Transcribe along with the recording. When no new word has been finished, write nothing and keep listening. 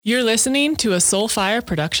You're listening to a Soulfire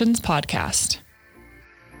Productions podcast.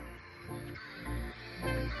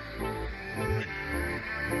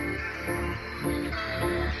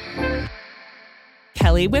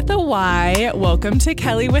 Kelly with a Y. Welcome to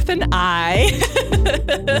Kelly with an I.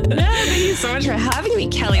 Thank you so much for having me,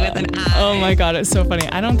 Kelly with an I. Oh my God, it's so funny.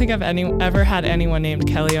 I don't think I've ever had anyone named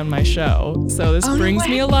Kelly on my show. So this brings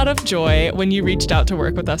me a lot of joy. When you reached out to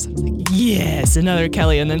work with us, I was like, yes, another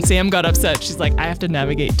Kelly. And then Sam got upset. She's like, I have to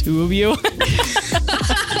navigate two of you.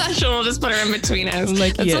 She'll just put her in between us. I'm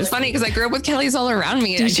like, That's yes. so funny because I grew up with Kellys all around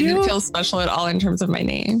me. I didn't feel special at all in terms of my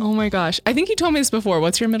name. Oh my gosh. I think you told me this before.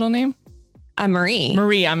 What's your middle name? Marie.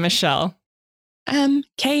 Marie, I'm Michelle.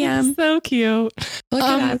 KM. So cute. Look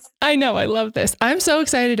at us. I know. I love this. I'm so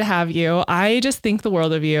excited to have you. I just think the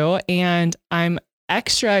world of you. And I'm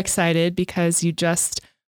extra excited because you just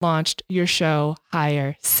launched your show,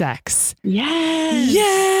 Higher Sex. Yes.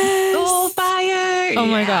 Yes. Soulfire. Oh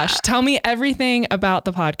my gosh. Tell me everything about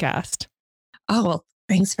the podcast. Oh, well,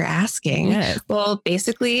 thanks for asking. Yes. Well,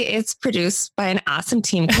 basically, it's produced by an awesome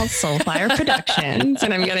team called Soulfire Productions,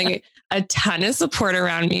 and I'm getting a ton of support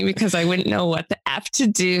around me because I wouldn't know what the F to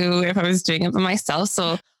do if I was doing it by myself.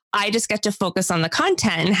 So I just get to focus on the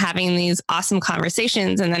content and having these awesome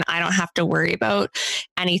conversations, and then I don't have to worry about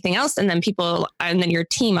anything else. And then your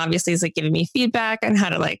team obviously is like giving me feedback on how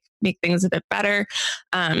to like make things a bit better,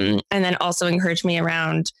 and then also encourage me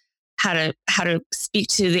around how to speak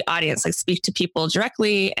to the audience, like speak to people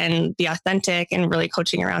directly and be authentic, and really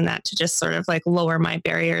coaching around that to just sort of like lower my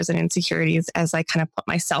barriers and insecurities as I kind of put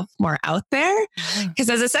myself more out there. Because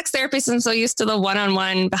as a sex therapist, I'm so used to the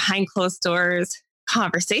one-on-one behind closed doors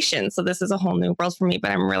conversation. So this is a whole new world for me, but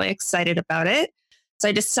I'm really excited about it. So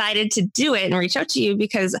I decided to do it and reach out to you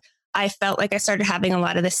because I felt like I started having a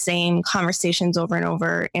lot of the same conversations over and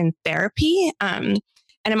over in therapy.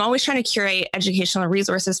 And I'm always trying to curate educational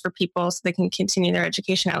resources for people so they can continue their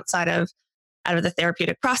education outside of the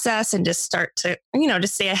therapeutic process and just start to,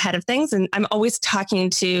 just stay ahead of things. And I'm always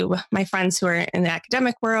talking to my friends who are in the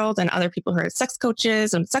academic world and other people who are sex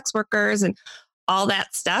coaches and sex workers and all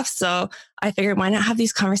that stuff. So I figured, why not have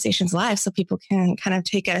these conversations live so people can kind of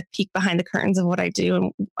take a peek behind the curtains of what I do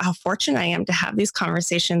and how fortunate I am to have these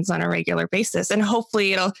conversations on a regular basis. And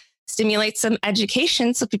hopefully it'll stimulate some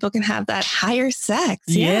education so people can have that higher sex.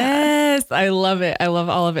 Yeah. Yes. I love it. I love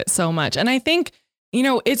all of it so much. And I think,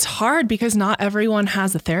 it's hard because not everyone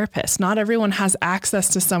has a therapist. Not everyone has access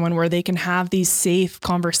to someone where they can have these safe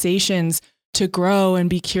conversations to grow and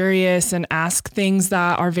be curious and ask things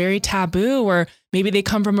that are very taboo, or maybe they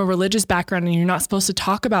come from a religious background and you're not supposed to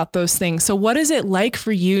talk about those things. So what is it like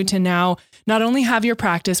for you to now not only have your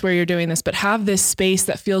practice where you're doing this, but have this space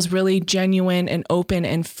that feels really genuine and open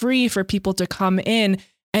and free for people to come in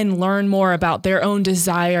and learn more about their own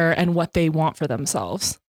desire and what they want for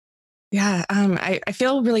themselves? Yeah, I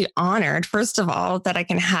feel really honored, first of all, that I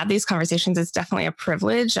can have these conversations. It's definitely a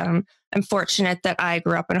privilege. I'm fortunate that I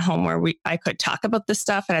grew up in a home where I could talk about this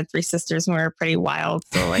stuff. I had 3 sisters and we were pretty wild.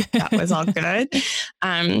 So like that was all good.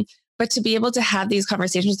 But to be able to have these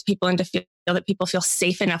conversations with people and to feel that people feel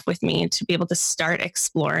safe enough with me to be able to start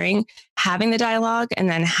exploring, having the dialogue, and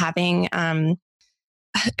then having,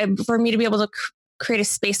 for me to be able to create a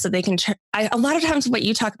space so they can, a lot of times what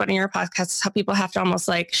you talk about in your podcast is how people have to almost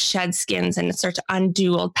like shed skins and start to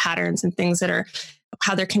undo old patterns and things that are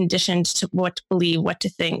how they're conditioned to what to believe, what to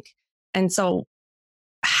think. And so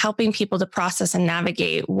helping people to process and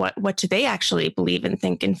navigate what do they actually believe and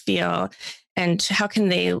think and feel, and how can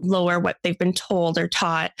they lower what they've been told or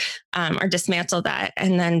taught, or dismantle that,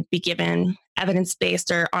 and then be given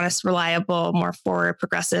evidence-based or honest, reliable, more forward,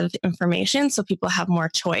 progressive information so people have more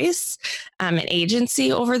choice and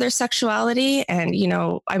agency over their sexuality. And,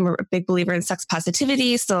 I'm a big believer in sex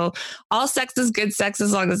positivity. So all sex is good sex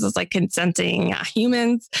as long as it's like consenting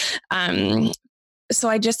humans. So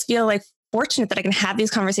I just feel like fortunate that I can have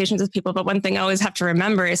these conversations with people. But one thing I always have to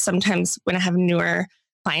remember is sometimes when I have newer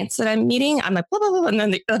clients that I'm meeting, I'm like, blah, blah, blah, and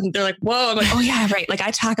then they're like, whoa, I'm like, oh yeah, right. Like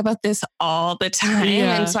I talk about this all the time.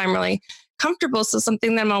 Yeah. And so I'm really comfortable. So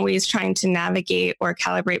something that I'm always trying to navigate or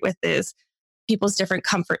calibrate with is people's different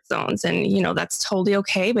comfort zones. And, that's totally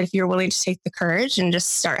okay. But if you're willing to take the courage and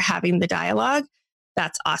just start having the dialogue,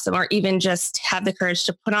 that's awesome. Or even just have the courage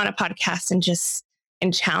to put on a podcast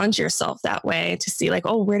and challenge yourself that way to see like,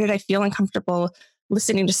 oh, where did I feel uncomfortable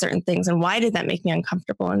listening to certain things, and why did that make me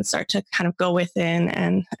uncomfortable, and start to kind of go within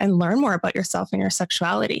and learn more about yourself and your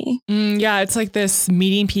sexuality. Yeah, it's like this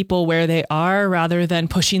meeting people where they are rather than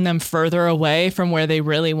pushing them further away from where they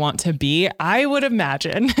really want to be. I would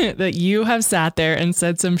imagine that you have sat there and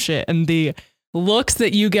said some shit, and the looks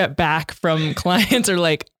that you get back from clients are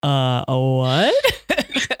like, what?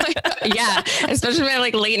 Yeah. Especially my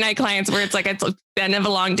like late night clients where it's the end of a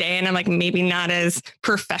long day and I'm like, maybe not as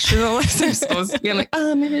professional as I'm supposed to be. I'm like,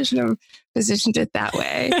 maybe I should have positioned it that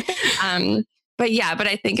way. But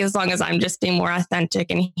I think as long as I'm just being more authentic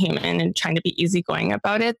and human and trying to be easygoing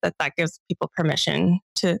about it, that gives people permission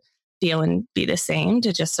to feel and be the same,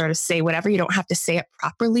 to just sort of say whatever. You don't have to say it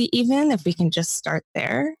properly, even if we can just start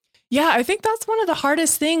there. Yeah, I think that's one of the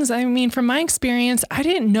hardest things. I mean, from my experience, I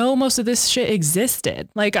didn't know most of this shit existed.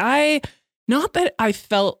 Like not that I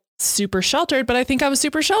felt super sheltered, but I think I was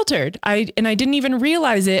super sheltered. I didn't even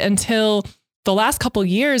realize it until the last couple of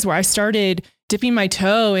years where I started dipping my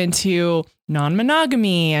toe into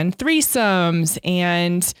non-monogamy and threesomes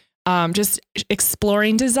and just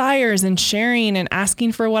exploring desires and sharing and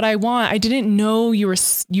asking for what I want. I didn't know you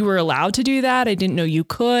were allowed to do that. I didn't know you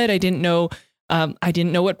could. I didn't know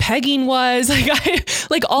what pegging was,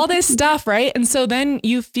 like all this stuff. Right. And so then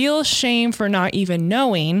you feel shame for not even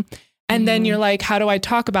knowing. And then you're like, how do I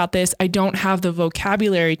talk about this? I don't have the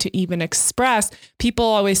vocabulary to even express. People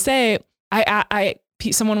always say,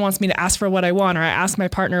 someone wants me to ask for what I want, or I ask my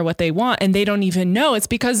partner what they want, and they don't even know. It's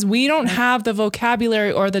because we don't have the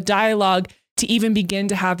vocabulary or the dialogue to even begin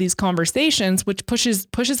to have these conversations, which pushes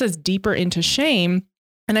us deeper into shame.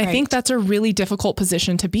 And I think that's a really difficult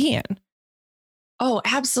position to be in. Oh,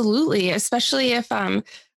 absolutely. Especially if,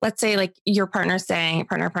 let's say like your partners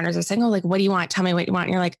are saying, oh, like, what do you want? Tell me what you want.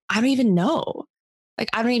 And you're like, I don't even know. Like,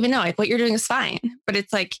 I don't even know. Like, what you're doing is fine. But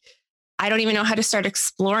it's like, I don't even know how to start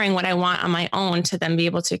exploring what I want on my own to then be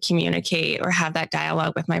able to communicate or have that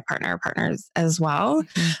dialogue with my partner or partners as well.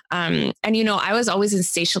 And, I was always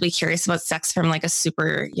insatiably curious about sex from like a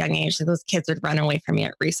super young age. Like those kids would run away from me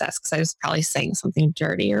at recess because I was probably saying something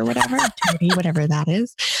dirty or whatever, whatever that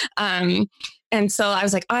is. And so I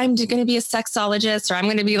was like, I'm going to be a sexologist, or I'm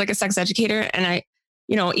going to be like a sex educator. And I,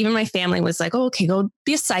 even my family was like, oh, okay, go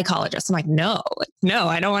be a psychologist. I'm like, no,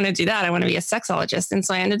 I don't want to do that. I want to be a sexologist. And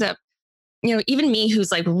so I ended up, even me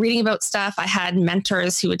who's like reading about stuff, I had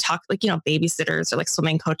mentors who would talk like, babysitters or like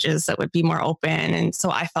swimming coaches that would be more open. And so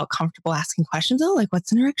I felt comfortable asking questions. Oh, like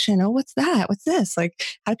what's an erection? Oh, what's that? What's this? Like,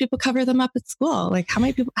 how do people cover them up at school? Like how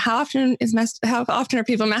often are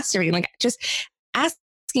people masturbating? Like just asking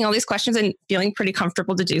all these questions and feeling pretty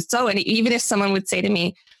comfortable to do so. And even if someone would say to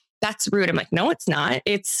me, that's rude, I'm like, no, it's not.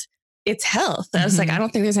 It's health. I was like, I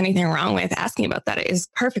don't think there's anything wrong with asking about that. It is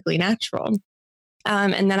perfectly natural.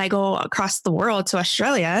 And then I go across the world to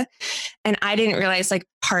Australia, and I didn't realize like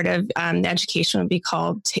part of the education would be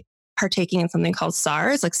called partaking in something called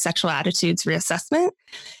SARS, like sexual attitudes reassessment.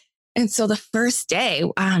 And so the first day,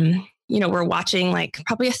 we're watching like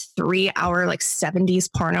probably a 3-hour like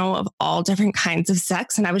 70s porno of all different kinds of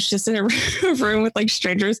sex. And I was just in a room with like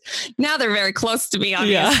strangers. Now they're very close to me.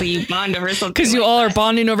 Obviously, you bond over something. Because you all are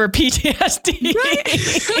bonding over PTSD.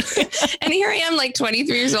 Right? And here I am, like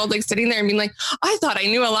 23 years old, like sitting there and being like, I thought I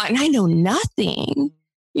knew a lot and I know nothing.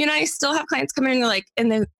 I still have clients come in and like,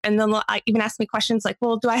 and then they'll even ask me questions like,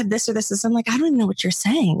 well, do I have this or this? I'm like, I don't even know what you're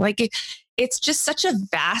saying. Like it's just such a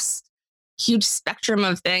vast, huge spectrum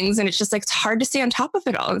of things. And it's just like, it's hard to stay on top of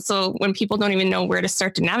it all. And so when people don't even know where to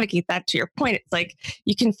start to navigate that, to your point, it's like,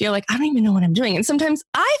 you can feel like, I don't even know what I'm doing. And sometimes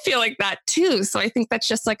I feel like that too. So I think that's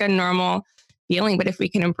just like a normal feeling. But if we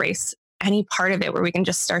can embrace any part of it where we can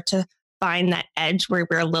just start to find that edge where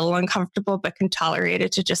we're a little uncomfortable, but can tolerate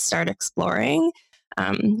it to just start exploring,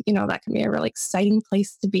 that can be a really exciting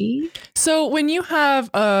place to be. So when you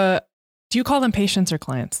have, do you call them patients or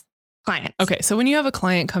clients? Clients. Okay. So when you have a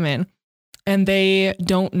client come in, and they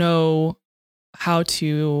don't know how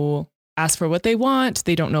to ask for what they want,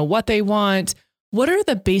 they don't know what they want, what are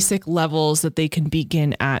the basic levels that they can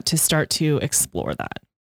begin at to start to explore that?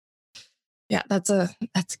 Yeah, that's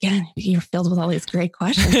again, you're filled with all these great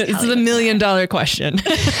questions. It's the $1 million question.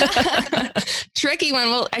 Tricky one.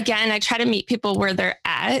 Well, again, I try to meet people where they're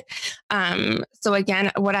at. So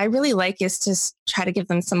again, what I really like is to try to give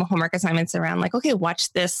them some homework assignments around like, okay,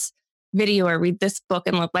 watch this video or read this book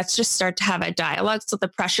and let's just start to have a dialogue. So the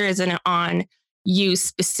pressure isn't on you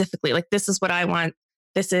specifically. Like, this is what I want.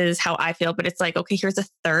 This is how I feel. But it's like, okay, here's a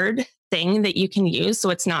third thing that you can use. So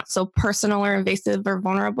it's not so personal or invasive or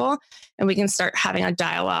vulnerable. And we can start having a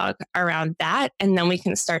dialogue around that. And then we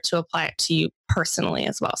can start to apply it to you personally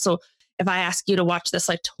as well. So if I ask you to watch this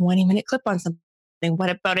like 20-minute clip on something, what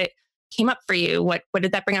about it came up for you? What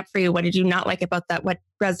did that bring up for you? What did you not like about that? What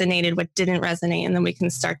resonated? What didn't resonate? And then we can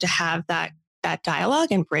start to have that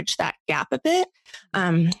dialogue and bridge that gap a bit.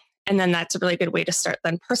 And then that's a really good way to start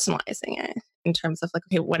then personalizing it in terms of like,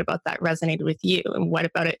 okay, what about that resonated with you? And what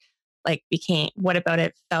about it what about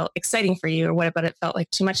it felt exciting for you, or what about it felt like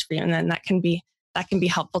too much for you? And then that can be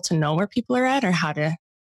helpful to know where people are at, or how to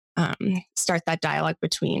start that dialogue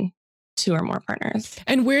between two or more partners.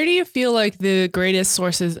 And where do you feel like the greatest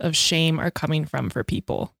sources of shame are coming from for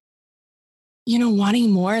people?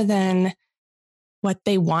 Wanting more than what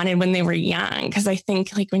they wanted when they were young. Because I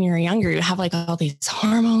think like when you're younger, you have like all these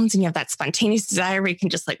hormones and you have that spontaneous desire where you can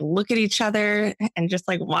just like look at each other and just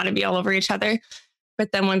like want to be all over each other.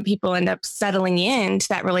 But then when people end up settling into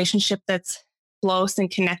that relationship that's close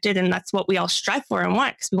and connected, and that's what we all strive for and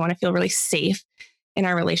want, because we want to feel really safe in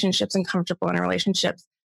our relationships and comfortable in our relationships,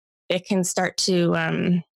 it can start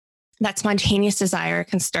to, that spontaneous desire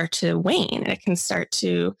can start to wane. It can start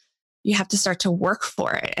to, you have to start to work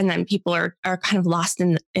for it. And then people are kind of lost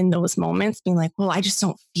in those moments, being like, well, I just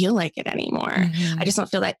don't feel like it anymore. Mm-hmm. I just don't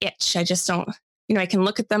feel that itch. I just don't, I can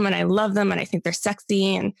look at them and I love them and I think they're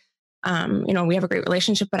sexy and, we have a great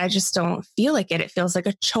relationship, but I just don't feel like it. It feels like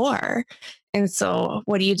a chore. And so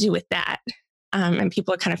what do you do with that? And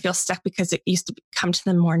people kind of feel stuck because it used to come to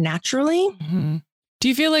them more naturally. Mm-hmm. Do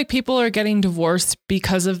you feel like people are getting divorced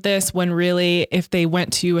because of this, when really if they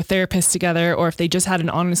went to a therapist together, or if they just had an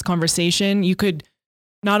honest conversation, you could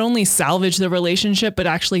not only salvage the relationship, but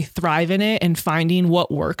actually thrive in it and finding what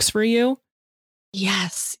works for you?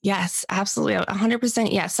 Yes, absolutely.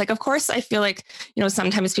 100% yes. Like, of course, I feel like,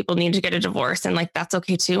 sometimes people need to get a divorce, and like, that's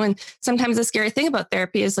okay too. And sometimes the scary thing about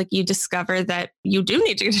therapy is like, you discover that you do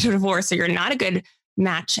need to get a divorce, or you're not a good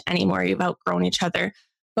match anymore. You've outgrown each other.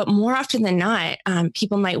 But more often than not,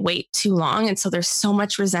 people might wait too long. And so there's so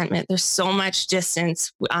much resentment. There's so much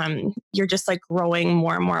distance. You're just like growing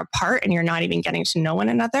more and more apart, and you're not even getting to know one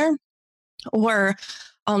another. Or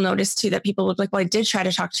I'll notice too that people will be like, well, I did try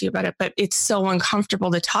to talk to you about it, but it's so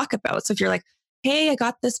uncomfortable to talk about. So if you're like, hey, I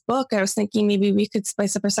got this book, I was thinking maybe we could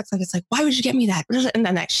spice up our sex life. It's like, why would you get me that? And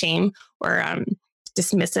then that shame or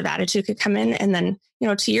dismissive attitude could come in. And then,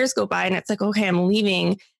 2 years go by and it's like, okay, I'm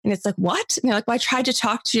leaving. And it's like, what? And they're like, well, I tried to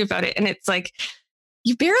talk to you about it. And it's like,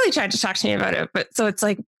 you barely tried to talk to me about it. But so it's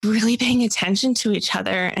like really paying attention to each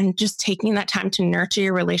other and just taking that time to nurture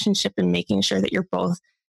your relationship and making sure that you're both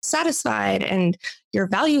satisfied and your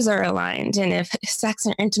values are aligned. And if sex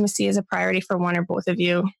and intimacy is a priority for one or both of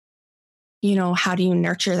you, how do you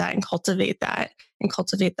nurture that and cultivate that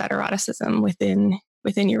eroticism within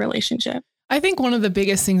your relationship? I think one of the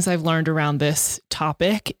biggest things I've learned around this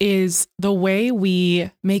topic is the way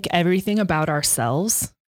we make everything about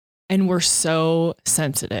ourselves, and we're so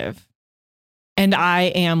sensitive. And I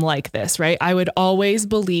am like this, right? I would always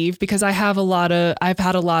believe, because I've had a lot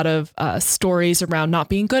of stories around not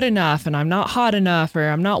being good enough, and I'm not hot enough, or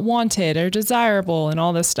I'm not wanted or desirable and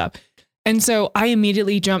all this stuff. And so I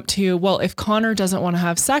immediately jump to, well, if Connor doesn't want to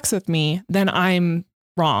have sex with me, then I'm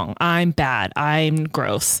wrong. I'm bad. I'm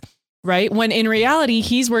gross. Right? When in reality,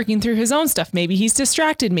 he's working through his own stuff. Maybe he's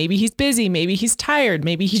distracted. Maybe he's busy. Maybe he's tired.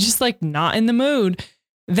 Maybe he's just like not in the mood.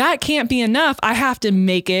 That can't be enough. I have to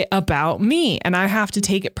make it about me, and I have to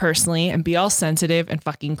take it personally and be all sensitive and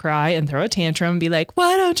fucking cry and throw a tantrum and be like,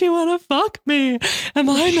 why don't you want to fuck me? Am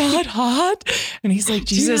I not hot? And he's like,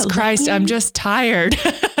 Jesus Christ, I'm just tired.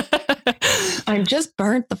 I'm just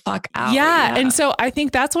burnt the fuck out. Yeah. And so I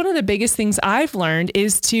think that's one of the biggest things I've learned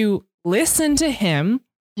is to listen to him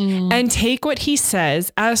and take what he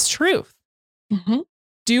says as truth. Mm-hmm.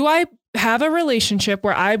 Do I have a relationship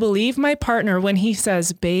where I believe my partner when he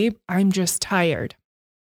says, babe, I'm just tired?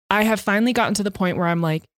 I have finally gotten to the point where I'm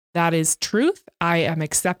like, that is truth. I am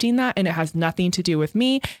accepting that, and it has nothing to do with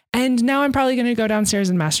me. And now I'm probably going to go downstairs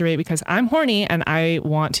and masturbate because I'm horny and I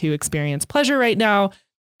want to experience pleasure right now.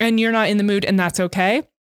 And you're not in the mood, and that's okay.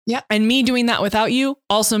 Yeah. And me doing that without you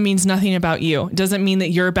also means nothing about you. It doesn't mean that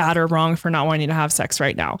you're bad or wrong for not wanting to have sex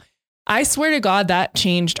right now. I swear to God, that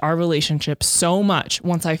changed our relationship so much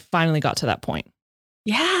once I finally got to that point.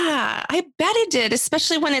 Yeah, I bet it did,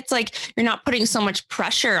 especially when it's like you're not putting so much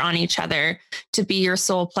pressure on each other to be your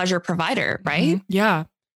sole pleasure provider, right? Mm-hmm. Yeah.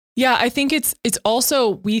 Yeah, I think it's also,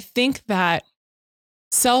 we think that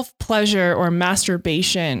self-pleasure or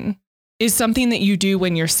masturbation is something that you do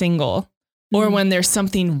when you're single or when there's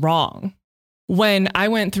something wrong. When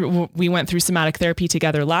we went through somatic therapy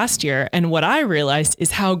together last year, and what I realized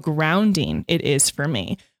is how grounding it is for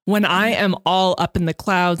me. When I am all up in the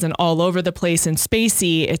clouds and all over the place and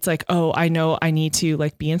spacey, it's like, oh, I know I need to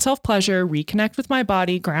like be in self-pleasure, reconnect with my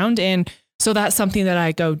body, ground in. So that's something that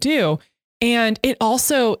I go do. And it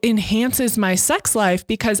also enhances my sex life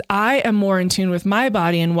because I am more in tune with my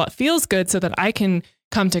body and what feels good, so that I can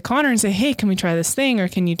come to Connor and say, hey, can we try this thing? Or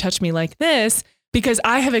can you touch me like this? Because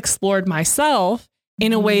I have explored myself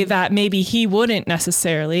in a way that maybe he wouldn't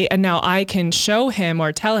necessarily. And now I can show him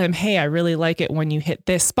or tell him, hey, I really like it when you hit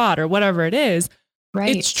this spot or whatever it is.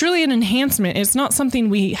 Right. It's truly an enhancement. It's not something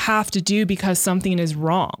we have to do because something is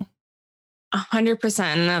wrong. 100%.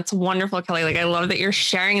 And that's wonderful, Kelly. Like, I love that you're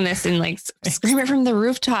sharing this and like scream it from the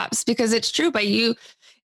rooftops, because it's true. By you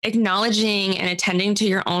acknowledging and attending to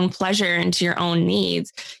your own pleasure and to your own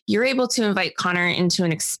needs, you're able to invite Connor into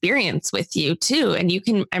an experience with you too. And you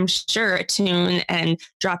can, I'm sure, attune and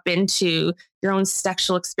drop into your own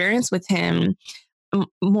sexual experience with him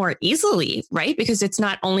more easily, right? Because it's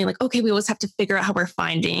not only like, okay, we always have to figure out how we're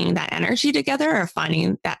finding that energy together or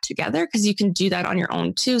finding that together, because you can do that on your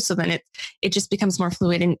own too. So then it just becomes more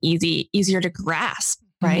fluid and easier to grasp.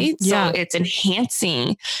 Right. Yeah. So it's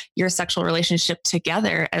enhancing your sexual relationship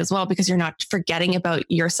together as well, because you're not forgetting about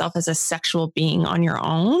yourself as a sexual being on your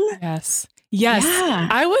own. Yes. Yes. Yeah.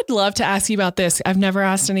 I would love to ask you about this. I've never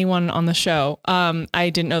asked anyone on the show.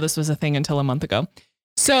 I didn't know this was a thing until a month ago.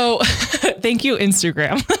 So thank you,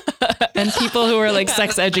 Instagram and people who are like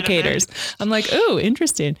sex educators. I'm like, oh,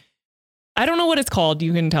 interesting. I don't know what it's called.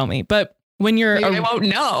 You can tell me, but when you're, I won't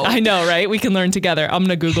know. I know, right? We can learn together. I'm going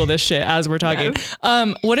to Google this shit as we're talking.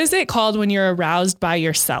 Yes. What is it called when you're aroused by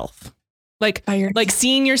yourself? Like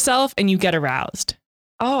seeing yourself and you get aroused.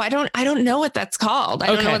 Oh, I don't know what that's called. I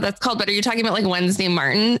don't know what that's called, but are you talking about like Wednesday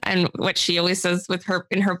Martin and what she always says with her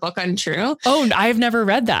in her book Untrue? Oh, I've never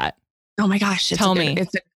read that. Oh my gosh. Tell me.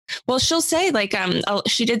 Well, she'll say like,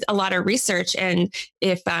 she did a lot of research, and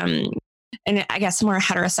if, and I guess more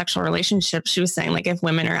heterosexual relationships, she was saying like if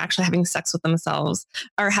women are actually having sex with themselves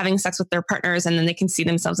or having sex with their partners, and then they can see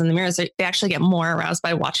themselves in the mirrors, they actually get more aroused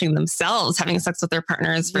by watching themselves having sex with their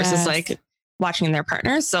partners versus like watching their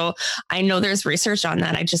partners. So I know there's research on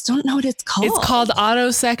that. I just don't know what it's called. It's called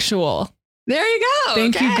autosexual. There you go.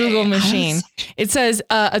 Thank you, Google machine. It says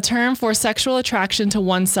a term for sexual attraction to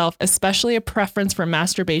oneself, especially a preference for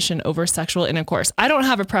masturbation over sexual intercourse. I don't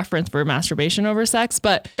have a preference for masturbation over sex,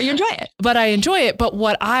 but you enjoy it. But I enjoy it. But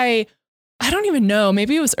what I don't even know,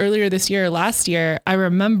 maybe it was earlier this year or last year. I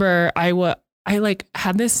remember I like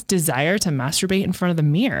had this desire to masturbate in front of the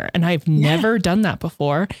mirror, and I've never done that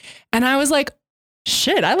before. And I was like,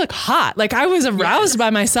 shit, I look hot. Like I was aroused by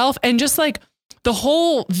myself, and just like the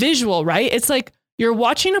whole visual, right? It's like you're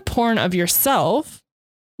watching a porn of yourself.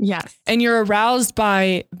 Yes. And you're aroused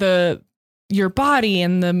by your body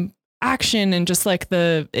and the action and just like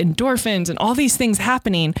the endorphins and all these things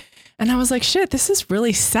happening. And I was like, shit, this is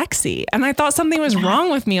really sexy. And I thought something was wrong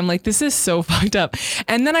with me. I'm like, this is so fucked up.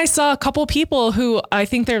 And then I saw a couple people who I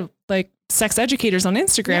think they're like sex educators on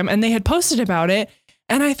Instagram, and they had posted about it.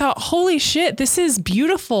 And I thought, holy shit, this is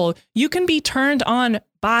beautiful. You can be turned on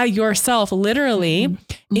by yourself, literally,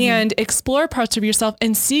 and explore parts of yourself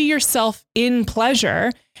and see yourself in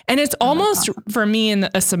pleasure. And it's almost, for me, in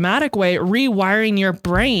a somatic way, rewiring your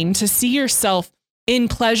brain to see yourself in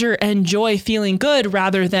pleasure and joy, feeling good,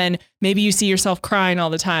 rather than maybe you see yourself crying all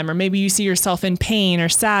the time, or maybe you see yourself in pain or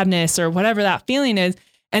sadness or whatever that feeling is.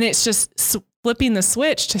 And it's just flipping the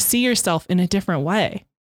switch to see yourself in a different way.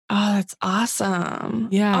 Oh, that's awesome.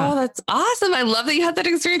 Yeah. Oh, that's awesome. I love that you had that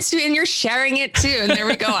experience too, and you're sharing it too. And there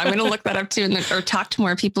we go. I'm going to look that up too, or talk to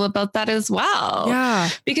more people about that as well. Yeah.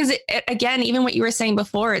 Because again, even what you were saying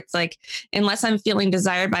before, it's like, unless I'm feeling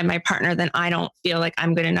desired by my partner, then I don't feel like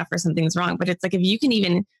I'm good enough or something's wrong. But it's like, if you can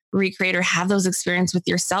even recreate or have those experiences with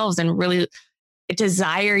yourselves and really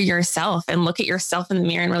desire yourself and look at yourself in the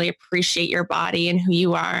mirror and really appreciate your body and who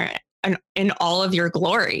you are in all of your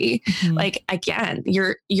glory. Like, again,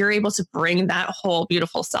 you're able to bring that whole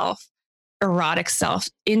beautiful self, erotic self,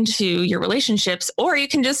 into your relationships, or you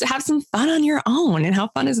can just have some fun on your own. And how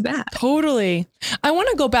fun is that? Totally. I want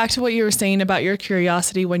to go back to what you were saying about your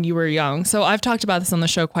curiosity when you were young. So I've talked about this on the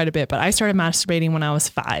show quite a bit, but I started masturbating when I was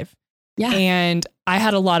 5. Yeah. And I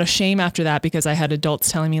had a lot of shame after that, because I had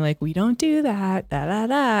adults telling me like, we don't do that,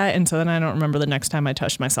 And so then I don't remember the next time I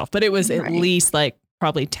touched myself, but it was at least like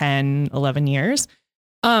probably 10, 11 years.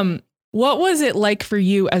 What was it like for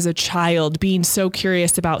you as a child, being so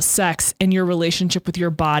curious about sex and your relationship with your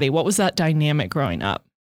body? What was that dynamic growing up?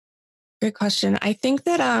 Good question. I think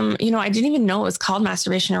that, I didn't even know it was called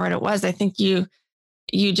masturbation or what it was. I think you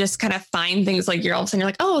just kind of find things, like all of a sudden you're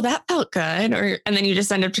like, oh, that felt good. And then you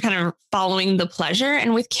just end up kind of following the pleasure.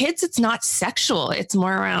 And with kids, it's not sexual. It's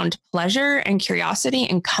more around pleasure and curiosity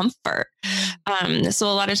and comfort. So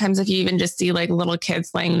a lot of times if you even just see like little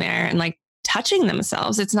kids laying there and like touching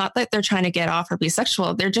themselves, it's not that they're trying to get off or be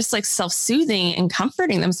sexual. They're just like self-soothing and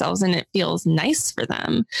comforting themselves, and it feels nice for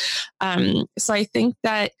them. So I think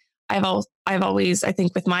that I've always, I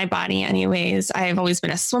think with my body anyways, I've always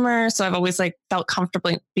been a swimmer. So I've always like felt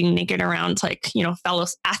comfortable being naked around like, you know, fellow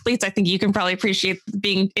athletes. I think you can probably appreciate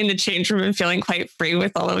being in the change room and feeling quite free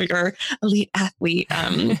with all of your elite athlete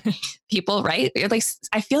people, right? Like,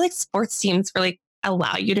 I feel like sports teams really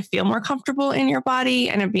allow you to feel more comfortable in your body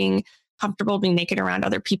and of being comfortable being naked around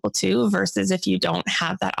other people too, versus if you don't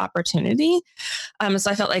have that opportunity.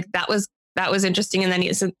 So I felt like that was interesting. And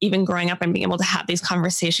then even growing up and being able to have these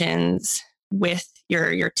conversations with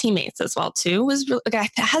your teammates as well too was really,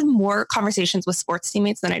 like, I had more conversations with sports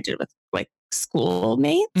teammates than I did with like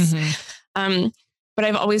schoolmates. Mm-hmm. But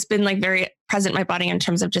I've always been like very present in my body in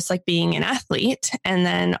terms of just like being an athlete, and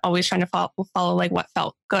then always trying to follow like what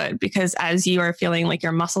felt good, because as you are feeling like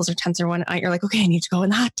your muscles are tense or whatnot, you're like, okay, I need to go in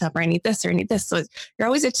the hot tub, or I need this, or I need this. So you're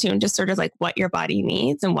always attuned to sort of like what your body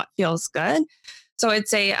needs and what feels good. So I'd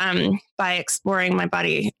say by exploring my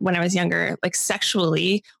body when I was younger, like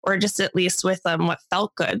sexually, or just at least with what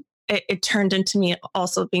felt good, it turned into me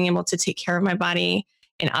also being able to take care of my body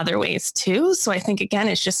in other ways too. So I think, again,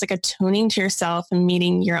 it's just like attuning to yourself and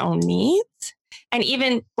meeting your own needs. And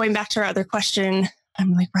even going back to our other question,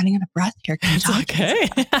 I'm like running out of breath here. Can you talk? Okay.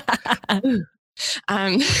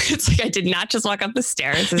 It's like I did not just walk up the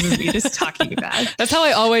stairs. This is me just talking about. That's how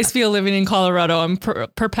I always feel living in Colorado. I'm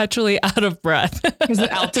perpetually out of breath. Is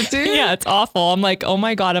it altitude? Yeah, it's awful. I'm like, oh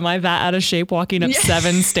my God, am I that out of shape walking up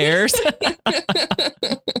 7 stairs?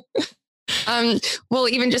 Well,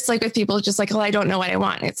 even just like with people, just like, well, I don't know what I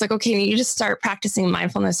want. It's like, okay, you just start practicing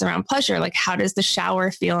mindfulness around pleasure. Like, how does the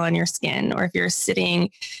shower feel on your skin? Or if you're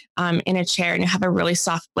sitting in a chair and you have a really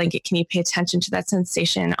soft blanket, can you pay attention to that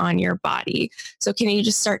sensation on your body? So can you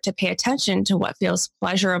just start to pay attention to what feels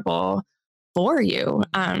pleasurable for you?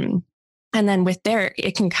 And then with there,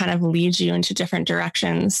 it can kind of lead you into different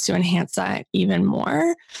directions to enhance that even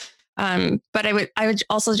more. But I would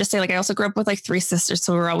also just say, like, I also grew up with like 3 sisters.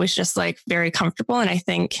 So we were always just like very comfortable. And I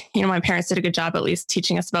think, you know, my parents did a good job at least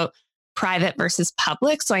teaching us about private versus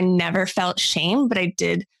public. So I never felt shame, but I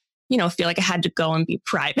did, you know, feel like I had to go and be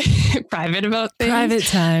private about things. Private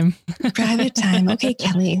time. Private time. Okay,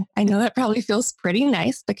 Kelly, I know that probably feels pretty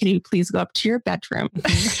nice, but can you please go up to your bedroom? And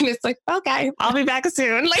it's like, okay, I'll be back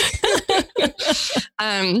soon. Like,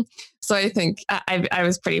 so I think I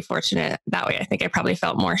was pretty fortunate that way. I think I probably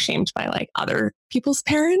felt more shamed by like other people's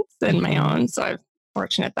parents than my own. So I'm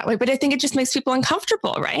fortunate that way. But I think it just makes people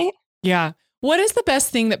uncomfortable, right? Yeah. What is the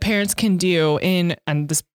best thing that parents can do and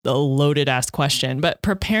this a loaded ass question, but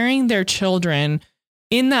preparing their children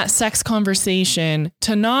in that sex conversation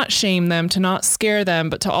to not shame them, to not scare them,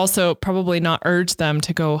 but to also probably not urge them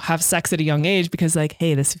to go have sex at a young age because like,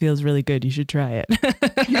 hey, this feels really good. You should try it.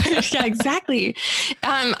 Yeah, exactly.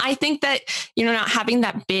 I think that, you know, not having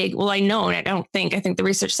that big, well, I think the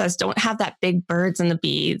research says don't have that big birds and the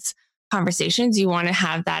bees conversations. You want to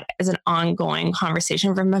have that as an ongoing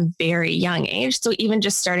conversation from a very young age. So even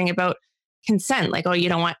just starting about consent, like, oh, you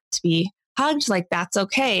don't want to be hugged, like that's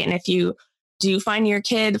okay. And if you do find your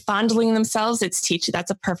kid fondling themselves, that's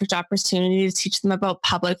a perfect opportunity to teach them about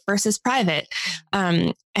public versus private.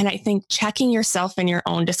 And I think checking yourself and your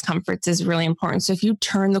own discomforts is really important. So if you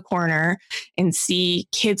turn the corner and see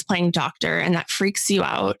kids playing doctor and that freaks you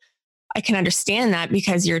out, I can understand that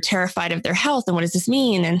because you're terrified of their health and what does this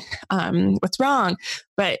mean and what's wrong.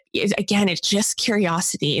 But again, it's just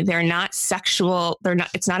curiosity. They're not sexual.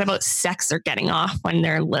 It's not about sex or getting off when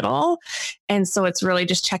they're little. And so it's really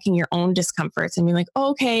just checking your own discomforts and being like, oh,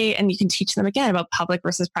 okay. And you can teach them again about public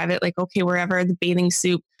versus private. Like, okay, wherever the bathing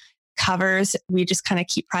suit covers, we just kind of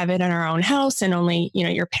keep private in our own house, and only, you know,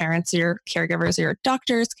 your parents or your caregivers or your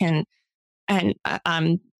doctors can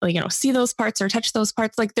see those parts or touch those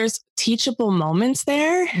parts. Like there's teachable moments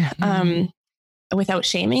there, without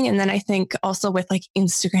shaming. And then I think also with like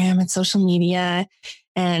Instagram and social media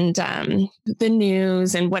and the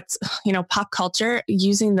news and what's, you know, pop culture,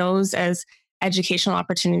 using those as educational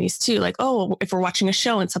opportunities too. Like, oh, if we're watching a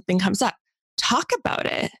show and something comes up, talk about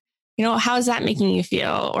it. You know, how is that making you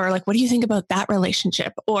feel? Or like, what do you think about that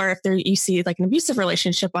relationship? Or if you see like an abusive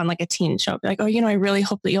relationship on like a teen show, be like, oh, you know, I really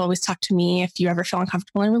hope that you always talk to me if you ever feel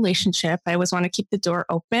uncomfortable in a relationship. I always want to keep the door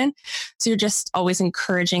open. So you're just always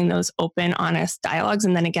encouraging those open, honest dialogues.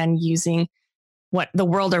 And then again, using what the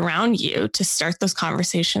world around you to start those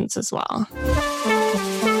conversations as well.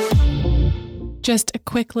 Just a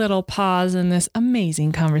quick little pause in this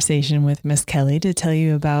amazing conversation with Miss Kelly to tell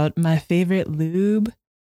you about my favorite lube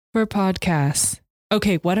for podcasts.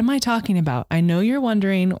 Okay, what am I talking about? I know you're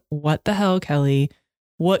wondering, what the hell, Kelly?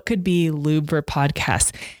 What could be lube for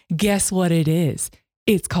podcasts? Guess what it is?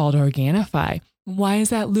 It's called Organifi. Why is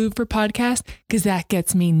that lube for podcasts? Because that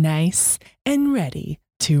gets me nice and ready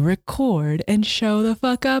to record and show the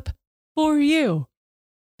fuck up for you.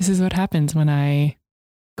 This is what happens when I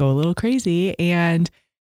go a little crazy and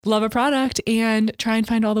love a product and try and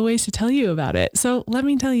find all the ways to tell you about it. So let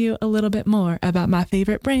me tell you a little bit more about my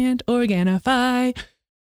favorite brand, Organifi.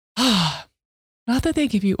 Not that they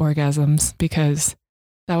give you orgasms, because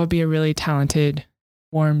that would be a really talented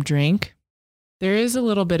warm drink. There is a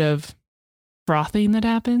little bit of frothing that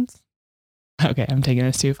happens. Okay, I'm taking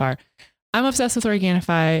this too far. I'm obsessed with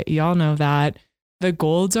Organifi. Y'all know that. The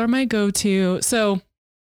golds are my go-to. So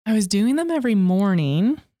I was doing them every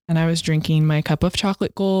morning, and I was drinking my cup of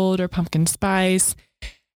chocolate gold or pumpkin spice.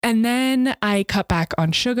 And then I cut back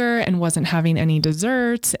on sugar and wasn't having any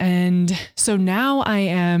desserts. And so now I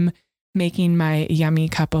am making my yummy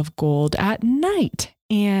cup of gold at night.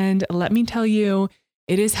 And let me tell you,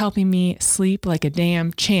 it is helping me sleep like a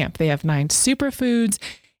damn champ. They have 9 superfoods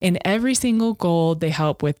in every single gold. They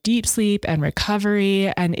help with deep sleep and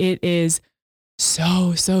recovery. And it is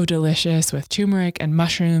so, so delicious with turmeric and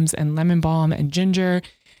mushrooms and lemon balm and ginger,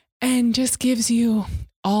 and just gives you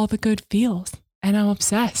all the good feels. And I'm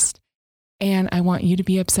obsessed. And I want you to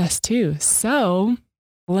be obsessed too. So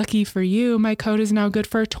lucky for you, my code is now good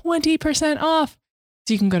for 20% off.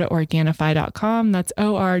 So you can go to Organifi.com. That's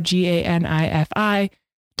Organifi.com.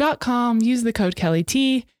 Use the code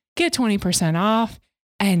KellyT, get 20% off,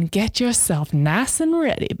 and get yourself nice and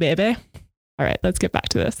ready, baby. All right, let's get back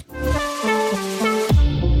to this.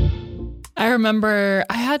 I remember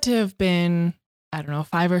I had to have been,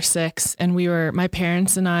 5 or 6. And my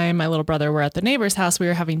parents and I, my little brother, were at the neighbor's house. We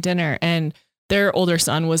were having dinner, and their older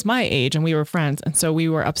son was my age, and we were friends. And so we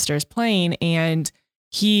were upstairs playing, and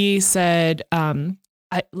he said, I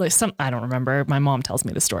don't remember. My mom tells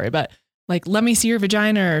me the story, but like, let me see your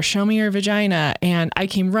vagina, or show me your vagina. And I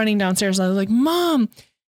came running downstairs, and I was like, Mom,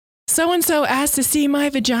 so-and-so asked to see my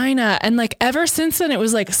vagina. And like, ever since then, it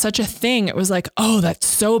was like such a thing. It was like, oh, that's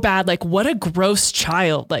so bad. Like, what a gross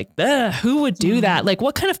child. Like, who would do that? Like,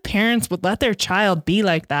 what kind of parents would let their child be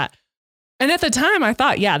like that? And at the time I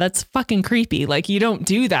thought, yeah, that's fucking creepy. Like, you don't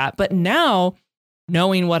do that. But now,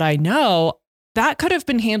 knowing what I know, that could have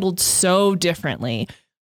been handled so differently.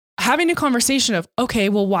 Having a conversation of, okay,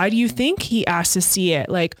 well, why do you think he asked to see it?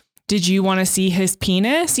 Like, did you want to see his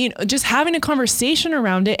penis? Just having a conversation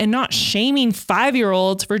around it and not shaming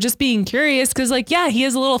 5-year-olds for just being curious. Cause like, yeah, he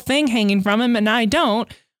has a little thing hanging from him and I don't.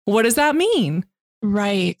 What does that mean?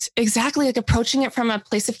 Right. Exactly. Like approaching it from a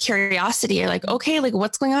place of curiosity. You're like, okay, like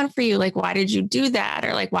what's going on for you? Like, why did you do that?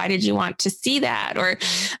 Or like, why did you want to see that? Or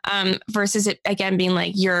versus it again being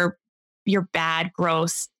like, you're bad,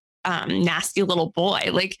 gross, nasty little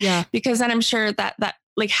boy. Like, yeah. Because then I'm sure that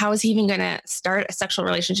like, how is he even going to start a sexual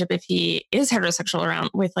relationship if he is heterosexual around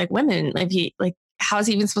with like women? If he like, how is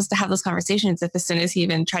he even supposed to have those conversations if as soon as he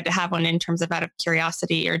even tried to have one in terms of out of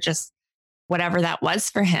curiosity or just whatever that was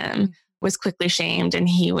for him was quickly shamed and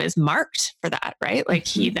he was marked for that, right? Like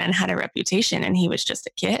he then had a reputation and he was just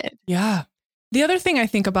a kid. Yeah. The other thing I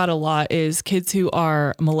think about a lot is kids who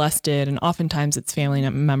are molested, and oftentimes it's family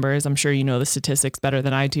members. I'm sure you know the statistics better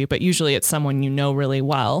than I do, but usually it's someone you know really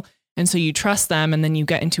well. And so you trust them, and then you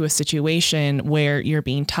get into a situation where you're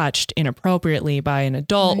being touched inappropriately by an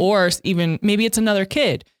adult, right. Or even maybe it's another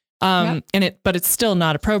kid. But it's still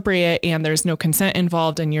not appropriate, and there's no consent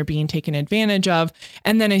involved, and you're being taken advantage of.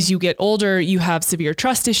 And then as you get older, you have severe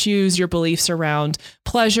trust issues. Your beliefs around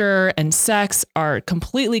pleasure and sex are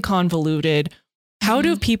completely convoluted. How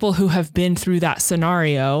do people who have been through that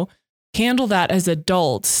scenario handle that as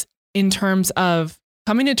adults in terms of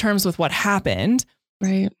coming to terms with what happened?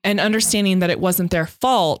 Right. And understanding that it wasn't their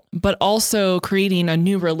fault, but also creating a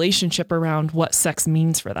new relationship around what sex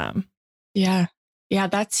means for them. Yeah. Yeah,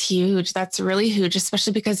 that's huge. That's really huge,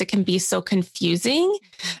 especially because it can be so confusing,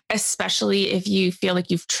 especially if you feel like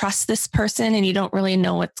you've trust this person and you don't really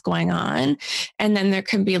know what's going on. And then there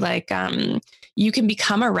can be like, you can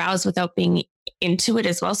become aroused without being into it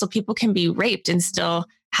as well. So people can be raped and still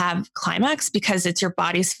have climax because it's your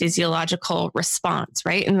body's physiological response,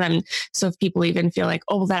 right? And then, so if people even feel like,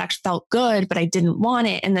 oh, well, that actually felt good, but I didn't want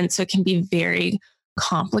it. And then, so it can be very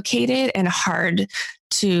complicated and hard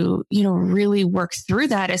to, really work through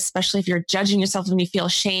that, especially if you're judging yourself and you feel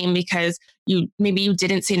shame because maybe you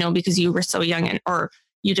didn't say no because you were so young or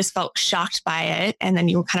you just felt shocked by it. And then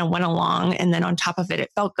you kind of went along. And then on top of it,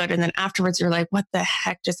 it felt good. And then afterwards you're like, what the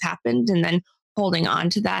heck just happened? And then holding on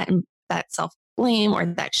to that and that self-blame or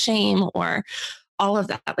that shame or all of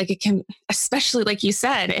that. Like it can, especially like you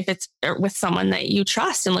said, if it's with someone that you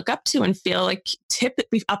trust and look up to and feel like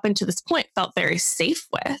typically up until this point felt very safe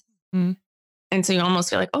with. Mm. And so you almost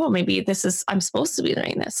feel like, oh, maybe I'm supposed to be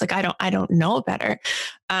doing this. Like, I don't know better.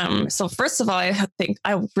 So first of all, I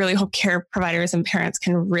really hope care providers and parents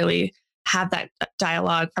can really have that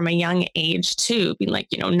dialogue from a young age too, being like,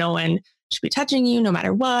 no one should be touching you no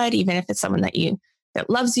matter what, even if it's someone that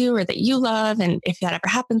loves you or that you love. And if that ever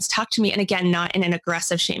happens, talk to me. And again, not in an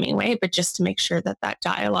aggressive shaming way, but just to make sure that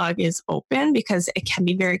dialogue is open, because it can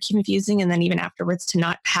be very confusing. And then even afterwards to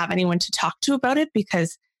not have anyone to talk to about it,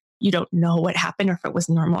 because you don't know what happened or if it was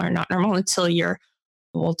normal or not normal until you're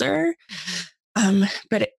older.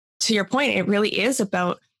 But to your point, it really is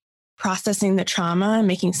about processing the trauma,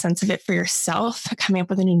 making sense of it for yourself, coming up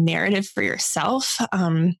with a new narrative for yourself.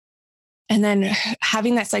 And then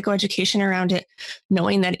having that psychoeducation around it,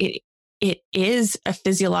 knowing that it is a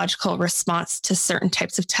physiological response to certain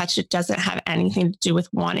types of touch. It doesn't have anything to do with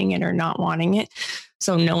wanting it or not wanting it.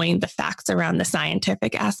 So knowing the facts around the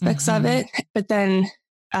scientific aspects of it, but then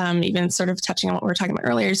even sort of touching on what we were talking about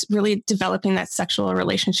earlier, is really developing that sexual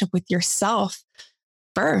relationship with yourself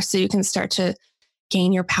first, so you can start to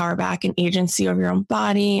gain your power back and agency over your own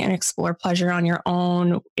body and explore pleasure on your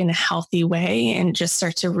own in a healthy way, and just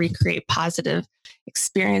start to recreate positive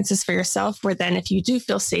experiences for yourself, where then if you do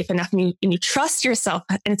feel safe enough and you trust yourself,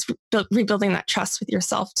 and it's rebuilding that trust with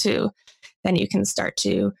yourself too, then you can start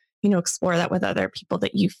to, explore that with other people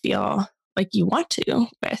that you feel like you want to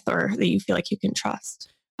with, or that you feel like you can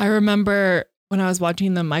trust. I remember when I was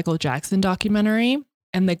watching the Michael Jackson documentary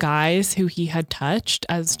and the guys who he had touched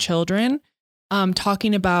as children,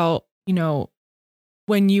 talking about,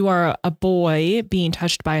 when you are a boy being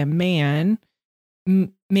touched by a man,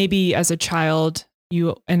 maybe as a child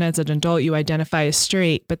and as an adult, you identify as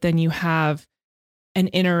straight, but then you have an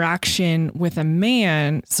interaction with a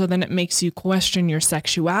man. So then it makes you question your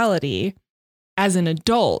sexuality as an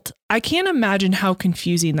adult. I can't imagine how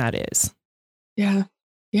confusing that is. Yeah.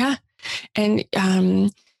 Yeah. And,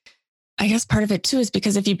 I guess part of it too is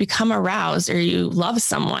because if you become aroused or you love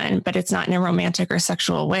someone, but it's not in a romantic or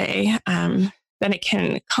sexual way, then it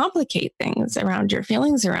can complicate things around your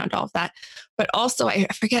feelings around all of that. But also, I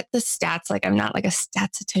forget the stats. Like, I'm not like a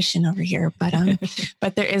statistician over here, but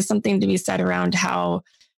but there is something to be said around how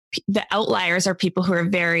the outliers are people who are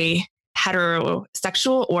very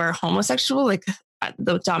heterosexual or homosexual. Like,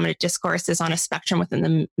 the dominant discourse is on a spectrum within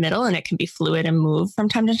the middle, and it can be fluid and move from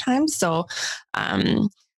time to time. So,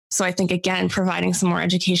 so I think, again, providing some more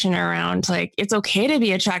education around, like, it's okay to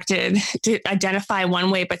be attracted, to identify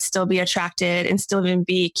one way, but still be attracted, and still even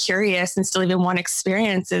be curious, and still even want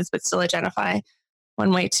experiences, but still identify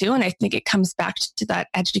one way too. And I think it comes back to that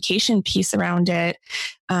education piece around it,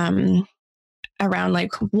 around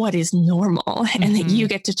like what is normal, and that you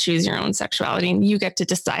get to choose your own sexuality, and you get to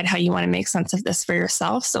decide how you want to make sense of this for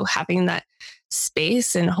yourself. So having that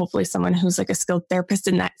space, and hopefully someone who's like a skilled therapist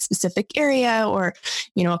in that specific area, or,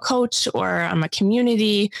 a coach, or a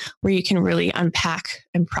community where you can really unpack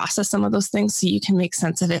and process some of those things so you can make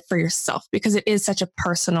sense of it for yourself, because it is such a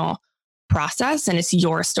personal process, and it's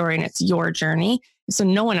your story and it's your journey. So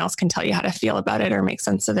no one else can tell you how to feel about it or make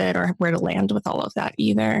sense of it or where to land with all of that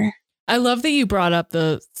either. I love that you brought up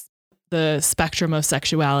the spectrum of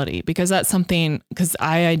sexuality, because that's something, because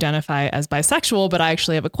I identify as bisexual, but I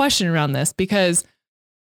actually have a question around this, because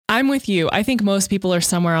I'm with you. I think most people are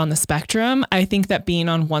somewhere on the spectrum. I think that being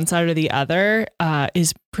on one side or the other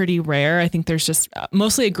is pretty rare. I think there's just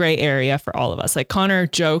mostly a gray area for all of us. Like, Connor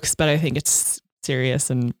jokes, but I think it's serious,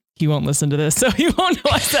 and he won't listen to this, so he won't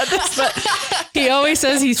know I said this, but he always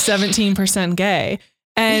says he's 17% gay.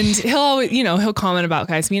 And he'll comment about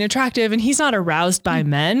guys being attractive, and he's not aroused by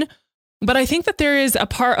men. But I think that there is a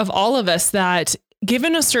part of all of us that,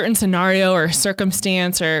 given a certain scenario or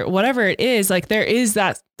circumstance or whatever it is, like, there is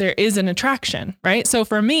an attraction, right? So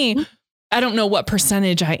for me, I don't know what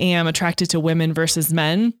percentage I am attracted to women versus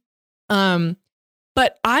men.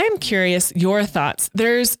 But I'm curious your thoughts.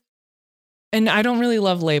 And I don't really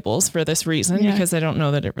love labels for this reason, because I don't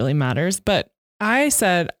know that it really matters. But I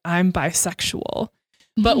said I'm bisexual.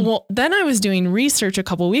 But then I was doing research a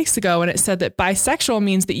couple of weeks ago, and it said that bisexual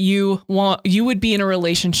means that you would be in a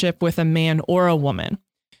relationship with a man or a woman.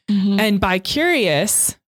 And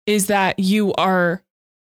bicurious is that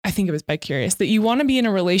I think it was bicurious, that you want to be in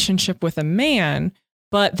a relationship with a man,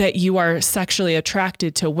 but that you are sexually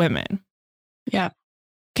attracted to women. Yeah.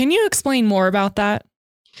 Can you explain more about that?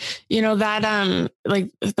 That, like,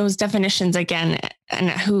 those definitions again, and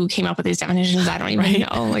who came up with these definitions, I don't even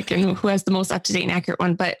know, like, and who has the most up-to-date and accurate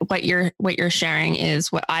one, but what you're sharing is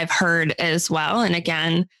what I've heard as well. And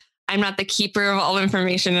again, I'm not the keeper of all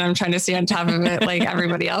information, and I'm trying to stay on top of it like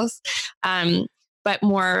everybody else. But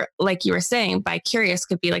more like you were saying, bicurious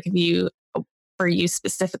could be like, if you, for you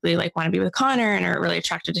specifically, like want to be with Connor and are really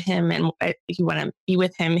attracted to him and you want to be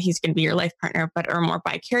with him, he's going to be your life partner, but are more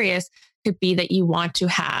bi-curious, could be that you want to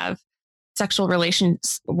have sexual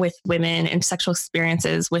relations with women and sexual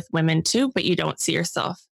experiences with women too, but you don't see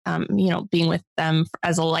yourself, being with them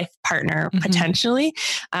as a life partner potentially.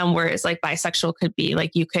 Whereas like bisexual could be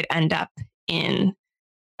like you could end up in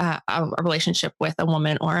a relationship with a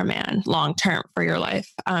woman or a man long-term for your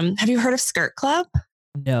life. Have you heard of Skirt Club?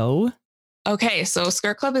 No. Okay. So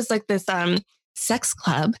Skirt Club is like this sex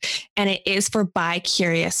club, and it is for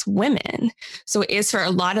bi-curious women. So it is for a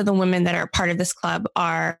lot of the women that are part of this club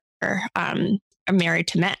are married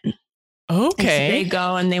to men. Okay. So they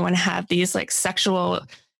go and they want to have these like sexual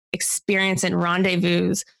experience and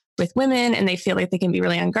rendezvous with women, and they feel like they can be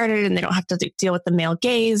really unguarded and they don't have to deal with the male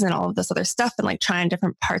gaze and all of this other stuff and like try on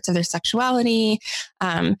different parts of their sexuality.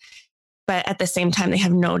 But at the same time, they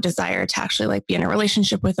have no desire to actually like be in a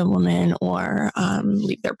relationship with a woman or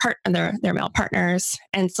leave their partner, their male partners.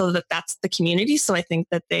 And so that's the community. So I think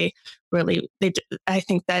that I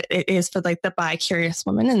think that it is for like the bi-curious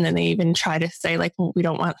women. And then they even try to say like, well, we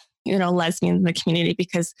don't want, lesbians in the community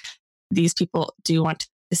because these people do want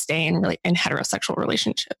to stay in heterosexual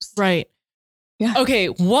relationships. Right. Yeah. Okay.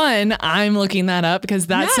 One, I'm looking that up because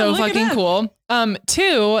that's so fucking cool.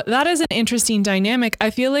 Two, that is an interesting dynamic. I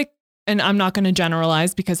feel like, and I'm not going to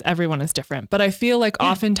generalize because everyone is different, but I feel like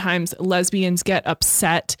oftentimes lesbians get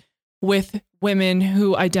upset with women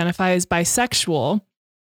who identify as bisexual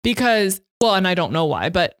because, well, and I don't know why,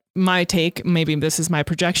 but my take, maybe this is my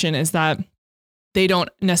projection, is that they don't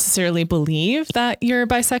necessarily believe that you're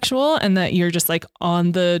bisexual and that you're just like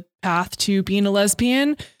on the path to being a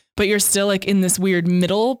lesbian, but you're still like in this weird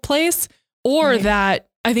middle place, or that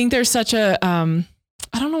I think there's such a,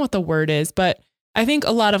 I don't know what the word is, but I think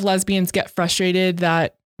a lot of lesbians get frustrated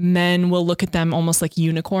that men will look at them almost like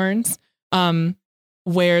unicorns,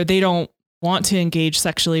 where they don't want to engage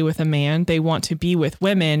sexually with a man. They want to be with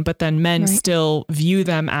women, but then men still view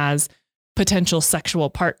them as potential sexual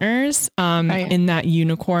partners in that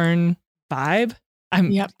unicorn vibe.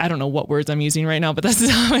 I don't know what words I'm using right now, but that's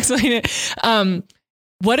how I'm explaining it.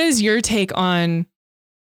 What is your take on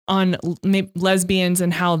lesbians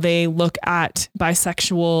and how they look at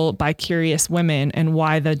bisexual, bi-curious women and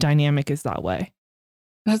why the dynamic is that way?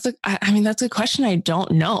 That's a question I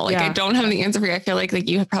don't know. Like, I don't have the answer for you. I feel like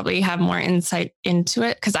you probably have more insight into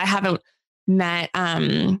it because I haven't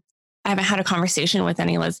I haven't had a conversation with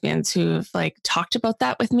any lesbians who've like talked about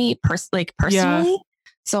that with me personally. Yeah.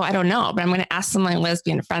 So I don't know, but I'm going to ask some of my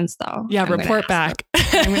lesbian friends though. Yeah. Report back.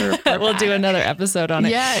 We'll do another episode on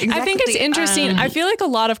it. Yeah, exactly. I think it's interesting. I feel like a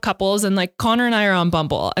lot of couples, and like Connor and I are on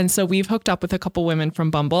Bumble. And so we've hooked up with a couple women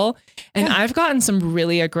from Bumble, and I've gotten some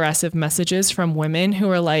really aggressive messages from women who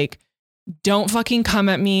are like, don't fucking come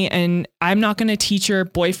at me, and I'm not going to teach your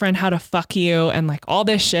boyfriend how to fuck you, and like all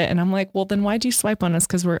this shit. And I'm like, well, then why'd you swipe on us?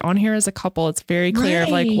 Because we're on here as a couple. It's very clear of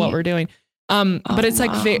like what we're doing. But it's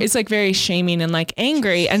like, it's like very shaming and like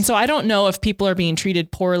angry. And so I don't know if people are being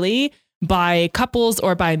treated poorly by couples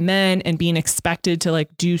or by men and being expected to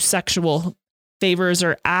like do sexual favors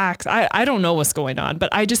or acts. I don't know what's going on, but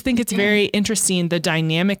I just think it's very interesting, the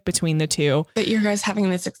dynamic between the two. That you guys having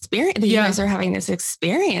this experience, you guys are having this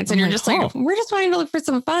experience, and you're just like, we're just trying to look for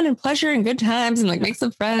some fun and pleasure and good times and like make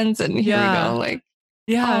some friends. And here we go. Like,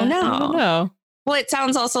 oh no. I don't know. Well, it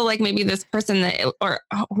sounds also like maybe this person or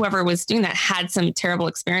whoever was doing that had some terrible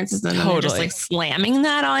experiences, and then they're just like slamming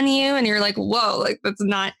that on you. And you're like, whoa, like that's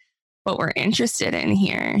not what we're interested in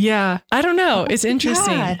here. Yeah. I don't know. It's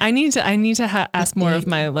interesting. God. I need to ask more of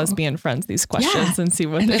my lesbian friends these questions and see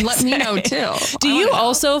what they say. Let me know too. Do you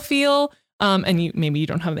also feel, and maybe you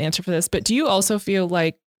don't have the answer for this, but do you also feel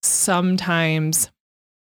like sometimes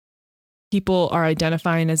people are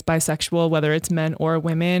identifying as bisexual, whether it's men or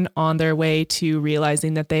women, on their way to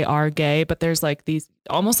realizing that they are gay, but there's like these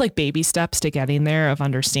almost like baby steps to getting there of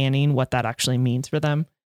understanding what that actually means for them?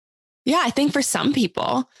 Yeah, I think for some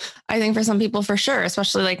people for sure,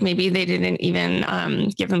 especially like maybe they didn't even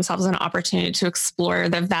give themselves an opportunity to explore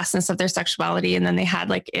the vastness of their sexuality. And then they had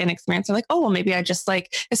like an experience. They're like, oh, well, maybe I just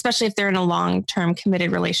like, especially if they're in a long-term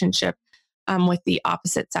committed relationship with the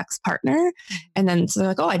opposite sex partner. And then so they're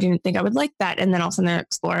like, oh, I didn't think I would like that. And then all of a sudden they're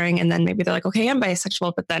exploring, and then maybe they're like, okay, I'm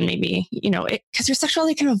bisexual, but then maybe, because your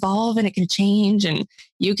sexuality can evolve and it can change and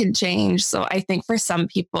you can change. So I think for some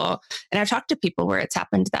people, and I've talked to people where it's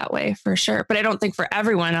happened that way for sure, but I don't think for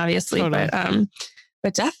everyone, obviously,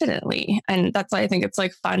 but definitely. And that's why I think it's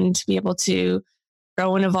like fun to be able to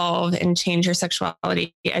grow and evolve and change your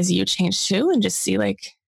sexuality as you change too, and just see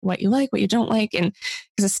like what you like, what you don't like. And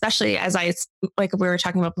because especially as like we were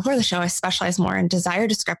talking about before the show, I specialize more in desire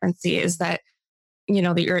discrepancy, is that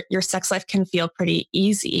your sex life can feel pretty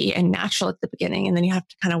easy and natural at the beginning, and then you have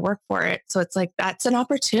to kind of work for it. So it's like, that's an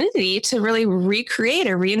opportunity to really recreate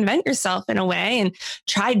or reinvent yourself in a way and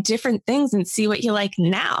try different things and see what you like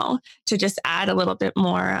now, to just add a little bit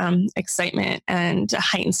more excitement and a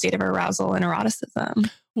heightened state of arousal and eroticism.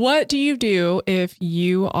 What do you do if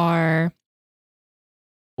you are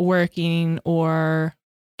working or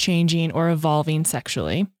changing or evolving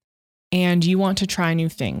sexually, and you want to try new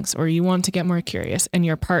things, or you want to get more curious, and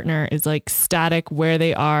your partner is like static where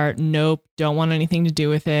they are? Nope, don't want anything to do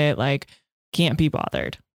with it. Like, can't be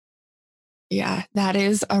bothered. Yeah, that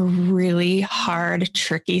is a really hard,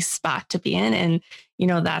 tricky spot to be in. And,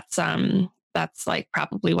 that's like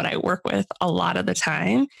probably what I work with a lot of the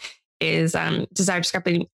time is desire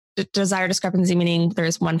discrepancy, meaning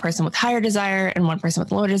there's one person with higher desire and one person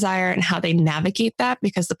with lower desire, and how they navigate that,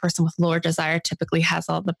 because the person with lower desire typically has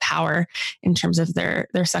all the power in terms of their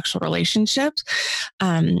sexual relationships.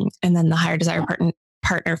 And then the higher desire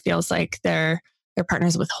partner feels like their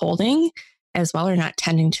partner's withholding as well, or not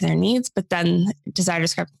tending to their needs. But then desire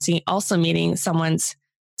discrepancy also meaning someone's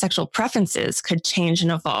sexual preferences could change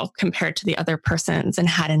and evolve compared to the other person's, and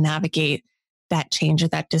how to navigate that change or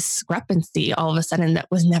that discrepancy all of a sudden that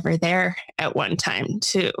was never there at one time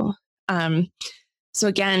too. So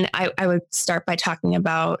again, I would start by talking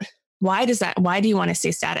about why do you want to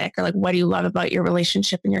stay static? Or like, what do you love about your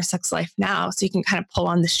relationship and your sex life now? So you can kind of pull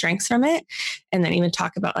on the strengths from it, and then even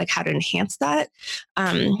talk about like how to enhance that.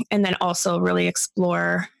 And then also really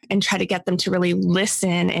explore and try to get them to really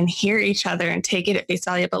listen and hear each other and take it at face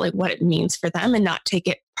value about like what it means for them, and not take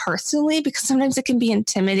it personally, because sometimes it can be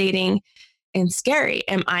intimidating and scary.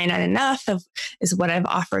 Am I not enough? Is what I've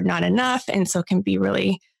offered not enough? And so it can be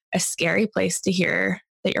really a scary place to hear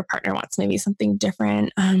that your partner wants maybe something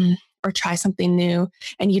different, or try something new,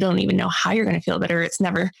 and you don't even know how you're going to feel better. It's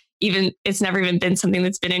never even been something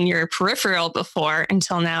that's been in your peripheral before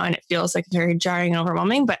until now. And it feels like very jarring and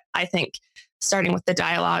overwhelming. But I think starting with the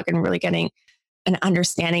dialogue and really getting an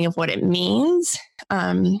understanding of what it means,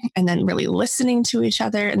 and then really listening to each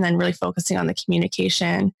other, and then really focusing on the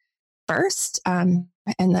communication first, and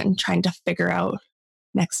then trying to figure out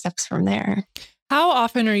next steps from there. How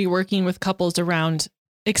often are you working with couples around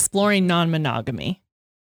exploring non-monogamy?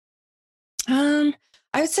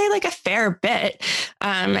 I would say like a fair bit,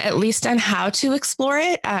 at least on how to explore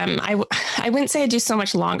it. I wouldn't say I do so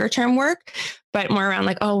much longer term work, but more around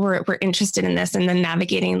like, oh, we're interested in this, and then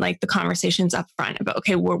navigating like the conversations up front about,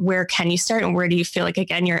 okay, where can you start, and where do you feel like,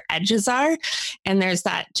 again, your edges are? And there's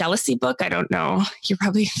that jealousy book. I don't know. You're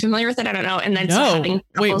probably familiar with it. I don't know. And then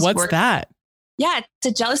wait, what's that? Yeah, it's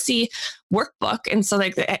a jealousy workbook. And so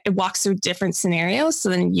like it walks through different scenarios. So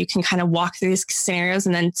then you can kind of walk through these scenarios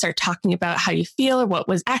and then start talking about how you feel, or what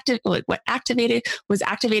was activated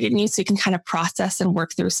in you. So you can kind of process and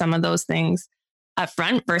work through some of those things up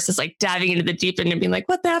front, versus like diving into the deep end and being like,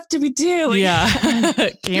 what the F did we do? Yeah.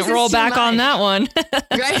 Can't roll back on that one.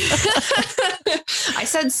 Right. I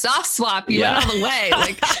said soft swap. You went all the way.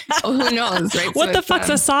 Like, oh, who knows? Right. What the fuck's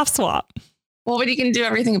a soft swap? Well, when you can do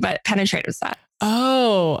everything but penetrate with that.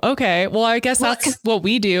 Oh, okay. Well, I guess that's what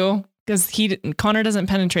we do, because Connor doesn't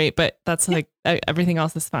penetrate, but that's like everything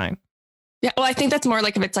else is fine. Yeah. Well, I think that's more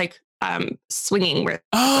like if it's like swinging, where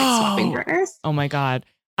like swapping partners. Oh my God.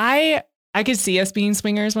 I could see us being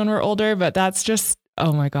swingers when we're older, but that's just,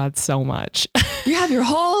 oh my God, so much. You have your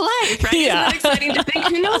whole life, right? Yeah. Isn't that exciting to think?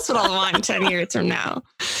 Who knows what I'll want 10 years from now?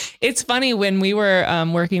 It's funny, when we were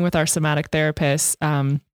working with our somatic therapist,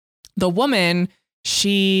 the woman,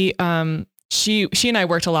 she and I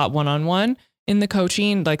worked a lot one-on-one in the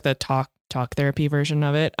coaching, like the talk therapy version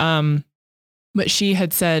of it. But she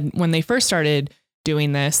had said when they first started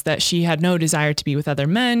doing this, that she had no desire to be with other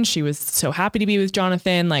men. She was so happy to be with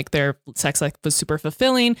Jonathan. Like, their sex life was super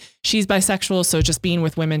fulfilling. She's bisexual, so just being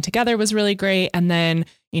with women together was really great. And then,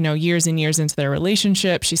 years and years into their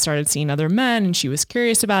relationship, she started seeing other men, and she was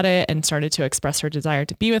curious about it and started to express her desire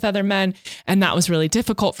to be with other men. And that was really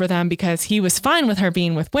difficult for them, because he was fine with her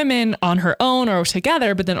being with women on her own or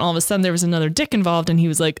together. But then all of a sudden there was another dick involved, and he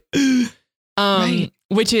was like, right.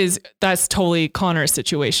 That's totally Connor's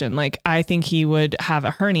situation. Like, I think he would have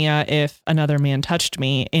a hernia if another man touched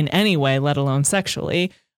me in any way, let alone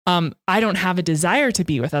sexually. I don't have a desire to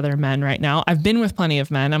be with other men right now. I've been with plenty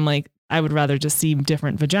of men. I'm like, I would rather just see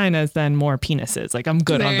different vaginas than more penises. Like, I'm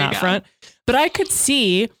good on that front. But I could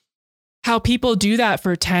see how people do that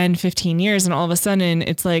for 10, 15 years. And all of a sudden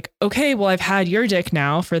it's like, okay, well, I've had your dick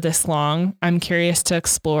now for this long. I'm curious to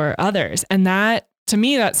explore others. And that, to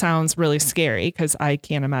me, that sounds really scary, because I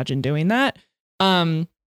can't imagine doing that.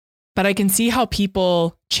 But I can see how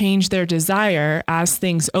people change their desire as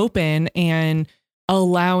things open, and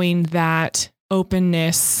allowing that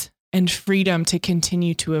openness and freedom to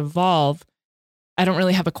continue to evolve. I don't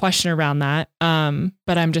really have a question around that.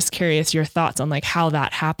 But I'm just curious your thoughts on like how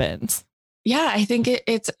that happens. Yeah, I think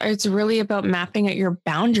it's really about mapping out your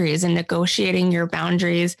boundaries and negotiating your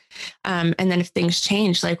boundaries. And then if things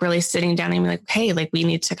change, like really sitting down and being like, hey, like we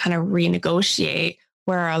need to kind of renegotiate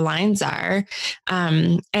where our lines are.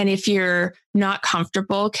 And if you're not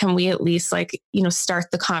comfortable, can we at least like, start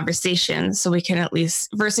the conversation so we can at least,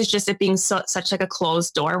 versus just it being such like a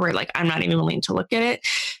closed door where like, I'm not even willing to look at it.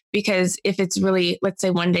 Because if it's really, let's say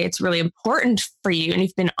one day it's really important for you and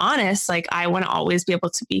you've been honest, like I want to always be able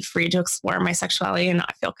to be free to explore my sexuality and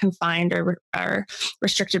not feel confined or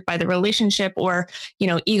restricted by the relationship or,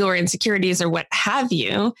 ego or insecurities or what have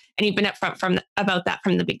you. And you've been upfront about that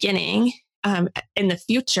from the beginning. In the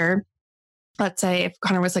future, let's say if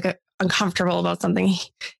Connor was like uncomfortable about something,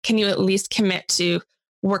 can you at least commit to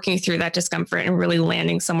working through that discomfort and really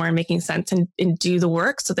landing somewhere and making sense and do the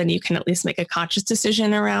work so then you can at least make a conscious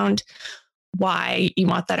decision around why you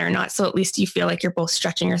want that or not. So at least you feel like you're both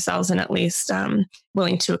stretching yourselves and at least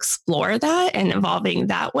willing to explore that and evolving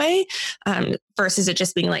that way versus it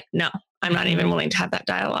just being like, no, I'm not even willing to have that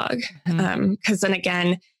dialogue. Because then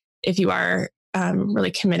again, if you are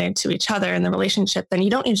really committed to each other in the relationship, then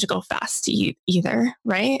you don't need to go fast either.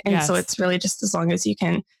 Right. And so it's really just as long as you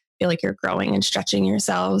can feel like you're growing and stretching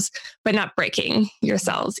yourselves, but not breaking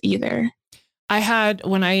yourselves either. I had,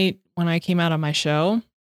 when I came out on my show,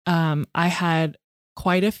 I had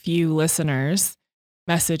quite a few listeners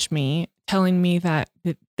message me telling me that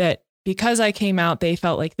because I came out, they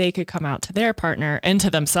felt like they could come out to their partner and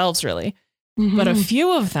to themselves really. Mm-hmm. But a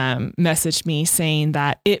few of them messaged me saying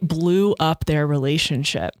that it blew up their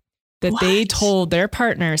relationship, that they told their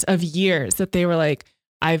partners of years that they were like,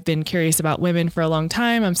 I've been curious about women for a long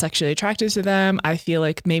time. I'm sexually attracted to them. I feel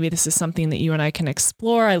like maybe this is something that you and I can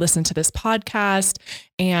explore. I listened to this podcast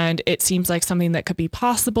and it seems like something that could be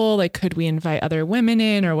possible. Like, could we invite other women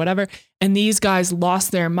in or whatever? And these guys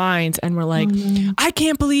lost their minds and were like, I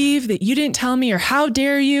can't believe that you didn't tell me, or how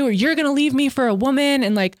dare you, or you're going to leave me for a woman.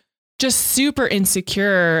 And like, just super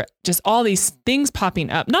insecure, just all these things popping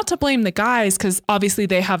up. Not to blame the guys, because obviously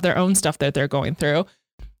they have their own stuff that they're going through.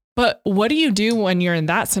 But what do you do when you're in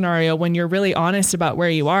that scenario, when you're really honest about where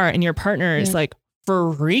you are and your partner is like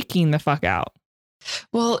freaking the fuck out?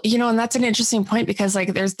 Well, and that's an interesting point because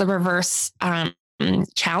like there's the reverse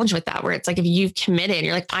challenge with that, where it's like, if you've committed,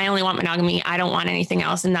 you're like, I only want monogamy. I don't want anything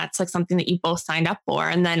else. And that's like something that you both signed up for.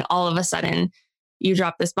 And then all of a sudden you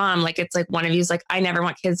drop this bomb. Like, it's like one of you's like, I never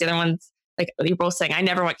want kids. The other one's like, you're both saying, I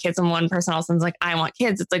never want kids. And one person also is like, I want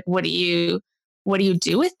kids. It's like, what do you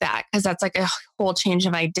do with that? Because that's like a whole change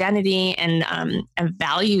of identity and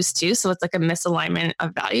values too. So it's like a misalignment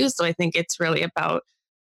of values. So I think it's really about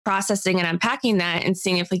processing and unpacking that and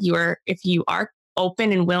seeing if you are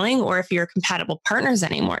open and willing, or if you're compatible partners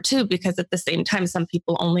anymore too. Because at the same time, some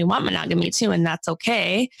people only want monogamy too, and that's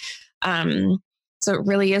okay. So it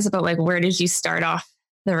really is about like, where did you start off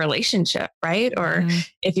the relationship, right? Or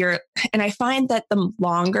and I find that the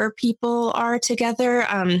longer people are together,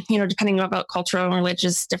 depending about cultural and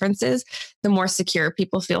religious differences, the more secure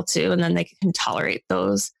people feel too. And then they can tolerate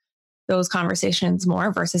those conversations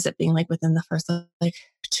more versus it being like within the first like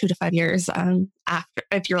 2 to 5 years after,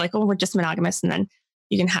 if you're like, oh, we're just monogamous, and then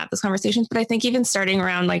you can have those conversations. But I think even starting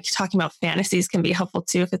around like talking about fantasies can be helpful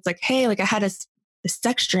too. If it's like, hey, like I had a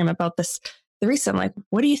sex dream about this threesome, like,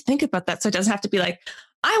 what do you think about that? So it doesn't have to be like,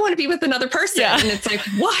 I want to be with another person. Yeah. And it's like,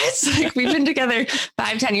 what? Like, we've been together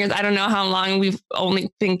 5-10 years. I don't know how long we've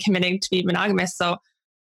only been committing to be monogamous. So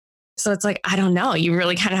it's like, I don't know. You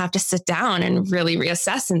really kind of have to sit down and really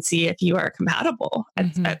reassess and see if you are compatible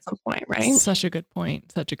at some point, right? Such a good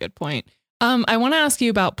point. Such a good point. I want to ask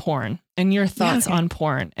you about porn and your thoughts on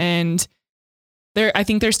porn. And I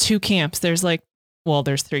think there's 2 camps. There's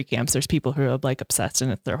 3 camps. There's people who are like obsessed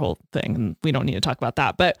and it's their whole thing. And we don't need to talk about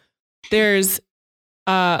that. But there's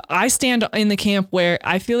I stand in the camp where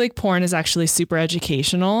I feel like porn is actually super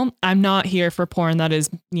educational. I'm not here for porn that is,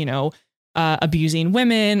 abusing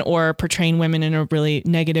women or portraying women in a really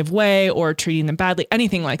negative way or treating them badly,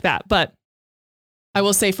 anything like that. But I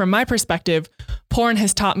will say from my perspective, porn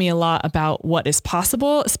has taught me a lot about what is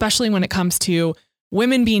possible, especially when it comes to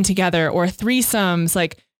women being together or threesomes.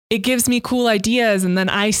 Like, it gives me cool ideas, and then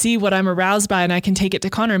I see what I'm aroused by and I can take it to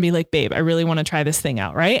Connor and be like, babe, I really want to try this thing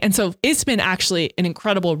out. Right. And so it's been actually an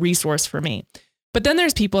incredible resource for me. But then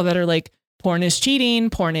there's people that are like, porn is cheating,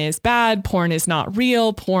 porn is bad, porn is not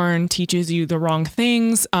real, porn teaches you the wrong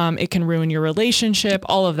things. It can ruin your relationship,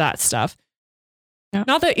 all of that stuff. Yeah.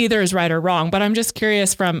 Not that either is right or wrong, but I'm just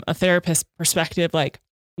curious from a therapist perspective, like,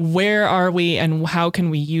 where are we and how can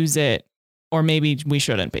we use it? Or maybe we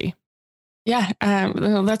shouldn't be. Yeah,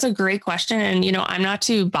 well, that's a great question. And, I'm not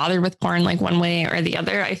too bothered with porn like one way or the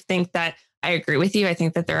other. I think that I agree with you. I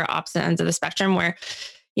think that there are opposite ends of the spectrum where,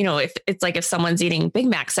 if it's like if someone's eating Big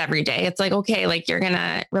Macs every day, it's like, okay, like you're going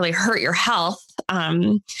to really hurt your health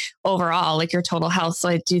overall, like your total health. So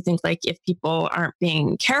I do think like if people aren't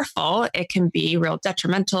being careful, it can be real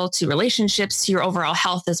detrimental to relationships, to your overall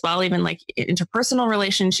health as well. Even like interpersonal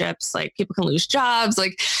relationships, like people can lose jobs.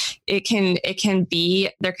 Like there could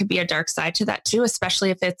be a dark side to that too, especially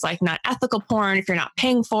if it's like not ethical porn, if you're not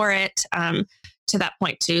paying for it. To that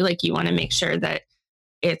point too, like you want to make sure that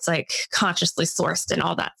it's like consciously sourced and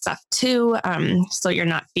all that stuff too. So you're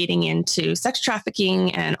not feeding into sex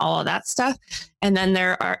trafficking and all of that stuff. And then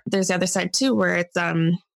there's the other side too, where it's,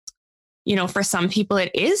 for some people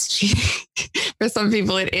it is cheating. For some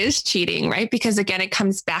people it is cheating, right? Because again, it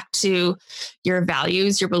comes back to your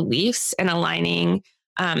values, your beliefs, and aligning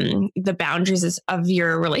the boundaries of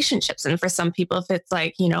your relationships. And for some people, if it's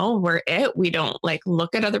like, we don't like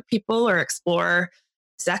look at other people or explore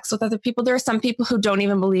sex with other people. There are some people who don't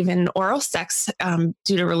even believe in oral sex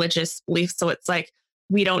due to religious beliefs. So it's like,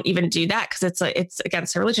 we don't even do that because it's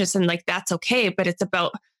against religious, and like, that's okay. But it's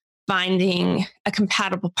about finding a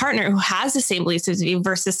compatible partner who has the same beliefs as you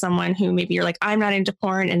versus someone who maybe you're like, I'm not into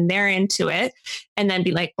porn and they're into it. And then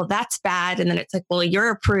be like, well, that's bad. And then it's like, well,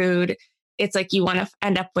 you're a prude. It's like you want to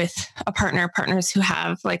end up with partners who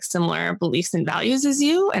have like similar beliefs and values as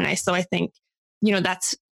you. And I think,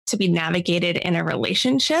 that's to be navigated in a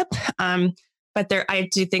relationship. But I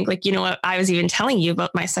do think like, what I was even telling you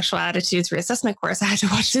about my sexual attitudes reassessment course. I had to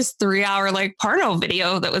watch this 3-hour like porno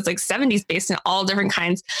video that was like 70s based in all different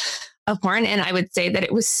kinds of porn. And I would say that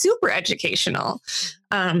it was super educational.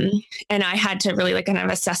 And I had to really like kind of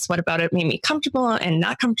assess what about it made me comfortable and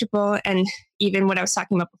not comfortable. And even what I was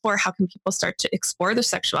talking about before, how can people start to explore their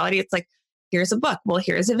sexuality? It's like, here's a book. Well,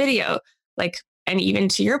 here's a video. Like, and even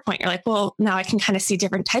to your point, you're like, well, now I can kind of see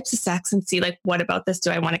different types of sex and see like, what about this do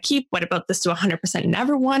I want to keep? What about this do 100%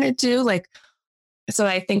 never want to do? Like, so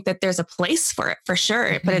I think that there's a place for it for sure,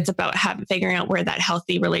 mm-hmm. but it's about figuring out where that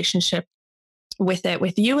healthy relationship with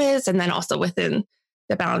you is, and then also within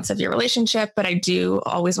the balance of your relationship. But I do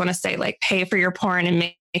always want to say like, pay for your porn and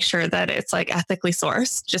make sure that it's like ethically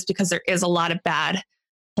sourced, just because there is a lot of bad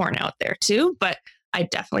porn out there too. But I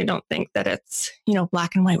definitely don't think that it's,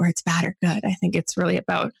 black and white where it's bad or good. I think it's really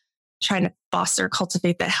about trying to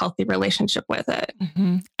cultivate that healthy relationship with it.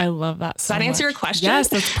 Mm-hmm. I love that. Does that answer your question? Yes,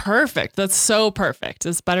 that's perfect. That's so perfect.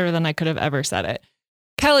 It's better than I could have ever said it.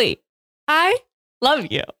 Kelly, I love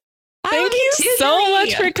you. Thank you so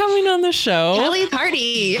much for coming on the show. Kelly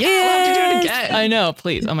Party. Yeah. I'll have to do it again. I know.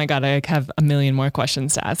 Please. Oh my God. I have a million more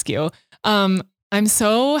questions to ask you. I'm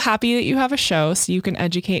so happy that you have a show so you can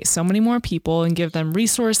educate so many more people and give them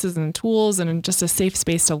resources and tools and just a safe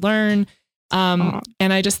space to learn. And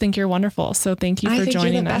I just think you're wonderful. So thank you for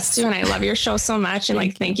joining you're the us. Best too, and I love your show so much.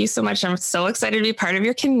 And thank you so much. I'm so excited to be part of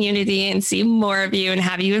your community and see more of you and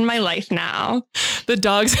have you in my life now. The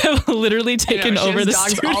dogs have literally taken over the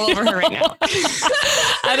dogs studio. all over her right now.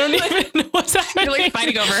 I don't even know what's happening. You're like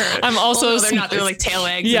fighting over her. I'm also they're not. They're like tail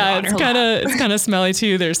eggs. Yeah, it's kind of smelly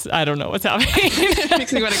too. I don't know what's happening.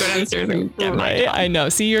 Makes me want to go downstairs and get right. I know.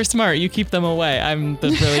 See, you're smart. You keep them away. I'm the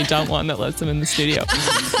really dumb one that lets them in the studio.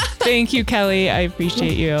 Thank you, Kelly. I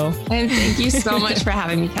appreciate you. And thank you so much for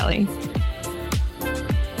having me, Kelly.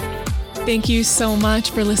 Thank you so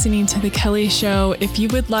much for listening to The Kelly Show. If you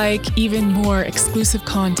would like even more exclusive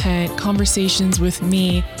content, conversations with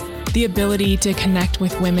me, the ability to connect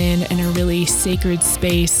with women in a really sacred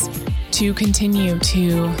space, to continue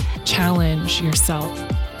to challenge yourself,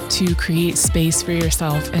 to create space for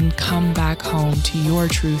yourself and come back home to your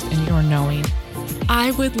truth and your knowing,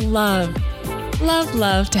 I would love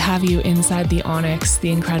to have you inside the Onyx, the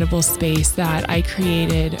incredible space that I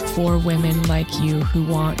created for women like you who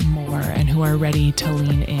want more and who are ready to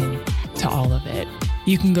lean in to all of it.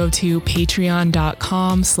 You can go to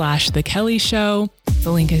patreon.com/The Kelly Show.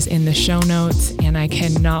 The link is in the show notes, and I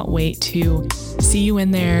cannot wait to see you in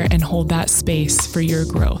there and hold that space for your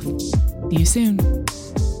growth. See you soon.